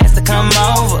tell that ass to come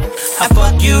over? I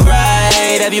fuck you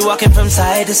right, have you walking from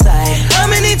side to side? How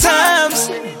many times?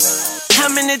 How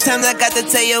many times I got to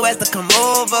tell your ass to come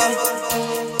over?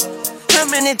 How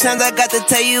many times I got to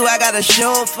tell you I got a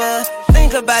chauffeur?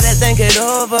 Think about it, think it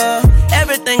over.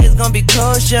 Everything is gonna be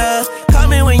kosher. Call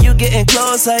me when you getting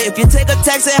closer. If you take a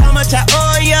text, say how much I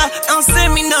owe ya. Don't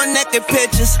send me no naked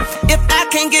pictures. If I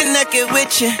can't get naked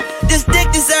with you, this dick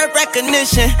deserve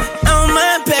recognition. I don't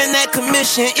mind paying that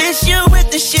commission. Is you with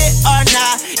the shit or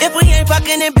not? If we ain't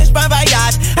fucking, then bitch, bon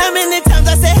voyage. How many times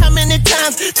I say how many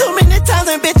times? Too many times,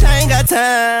 and bitch, I ain't got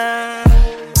time.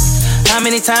 How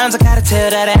many times I gotta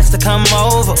tell that ass to come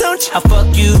over? I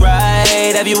fuck you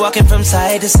right, have you walking from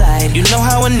side to side? You know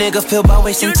how a nigga feel about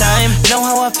wasting time. Know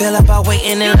how I feel about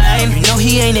waiting in line. You know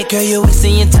he ain't it, girl, you're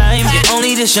wasting your time. You're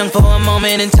only this young for a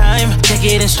moment in time. Take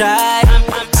it in stride.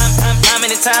 How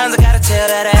many times I gotta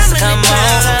tell that ass to come over?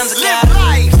 How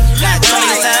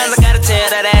many times I gotta tell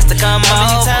that ass to come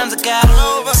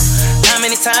over? How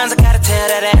many times I gotta tell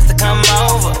that ass to come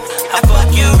over? I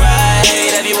fuck you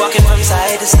right, have you walking from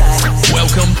side to side?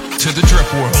 Welcome to the Drip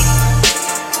World.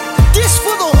 This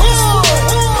for the hood,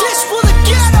 this for the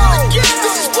ghetto.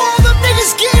 This is for all the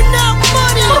niggas getting that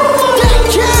money, that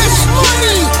cash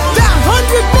money, that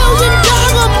 $100 million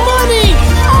money.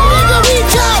 Nigga, we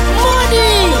got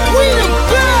money, we the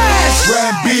best.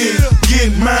 Ride big,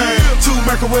 get mine. 2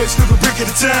 microwaves, flip a brick at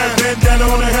a time. Bandana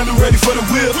on the handle, ready for the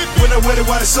whip. When I wet it,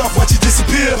 while it's soft, watch it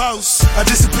disappear. I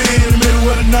disappear in the middle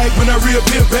of the night when I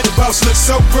reappear. Bet the boss looks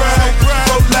so bright.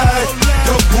 Both live,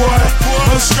 dope boy,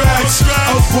 no stripes.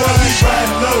 Oh boy, we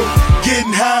riding low,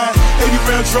 getting high. 80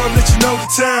 round drum, let you know the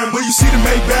time. When you see the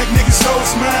Maybach, niggas know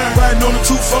it's mine. Riding on the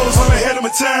 2 foes, I'm ahead of my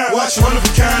time. Watch one of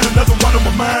a kind, another one on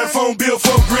my mind. Phone bill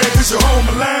 $4 grand, cause you're on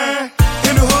my line.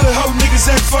 In the hood, hoe niggas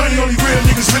act funny. Only real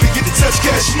niggas really get to touch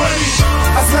cash money.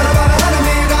 I spent about $100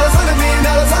 million, $100 million,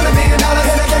 $100 million, and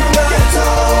I came from the ghetto.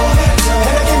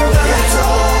 And I came from the ghetto.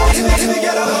 In the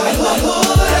ghetto.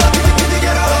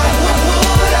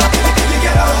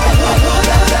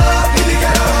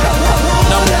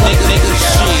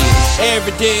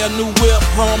 Every day a new whip,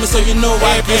 homie, so you know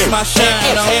I get my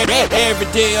shine on. Every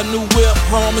day a new whip,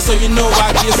 homie, so you know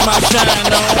I get my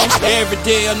shine on. Every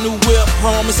day a new whip,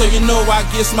 homie, so you know I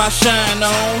get my shine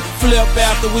on. Flip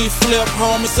after we flip,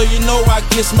 homie, so you know I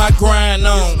get my grind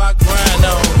on.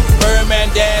 Birdman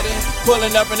daddy,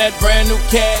 pulling up in that brand new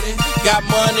caddy. Got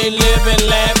money, living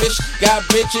lavish. Got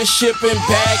bitches shipping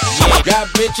packages. Got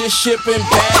bitches shipping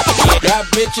packages. Got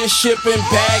bitches shipping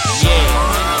packages.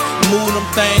 Yeah. Move them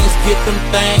things, get them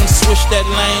things, switch that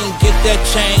lane, get that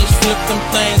change, flip them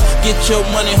things, get your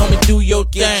money, homie, do your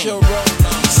thing.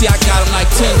 See, I got them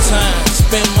like 10 times,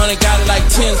 spend money, got it like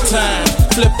 10 times,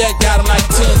 flip that, got them like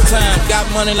 10 times, got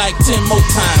money like 10 more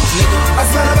times, nigga. I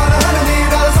spent about $100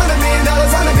 million, $100 million,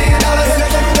 $100 million, and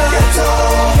I came from the ghetto.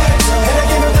 And I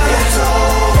came from the ghetto.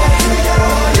 In the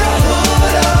ghetto, your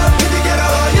hood up. In the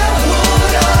ghetto, your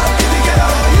hood up. In the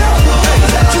ghetto, your hood up.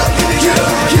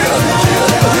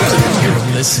 You're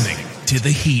listening to the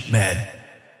Heatmen.